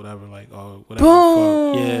emoji or whatever, or whatever.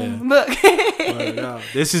 Boom. Yeah. Look.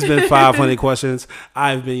 This has been 500 questions.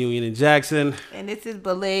 I've been Union and Jackson. And this is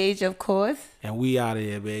Belage, of course. And we out of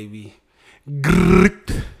here, baby.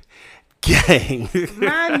 Gang.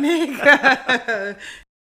 My nigga.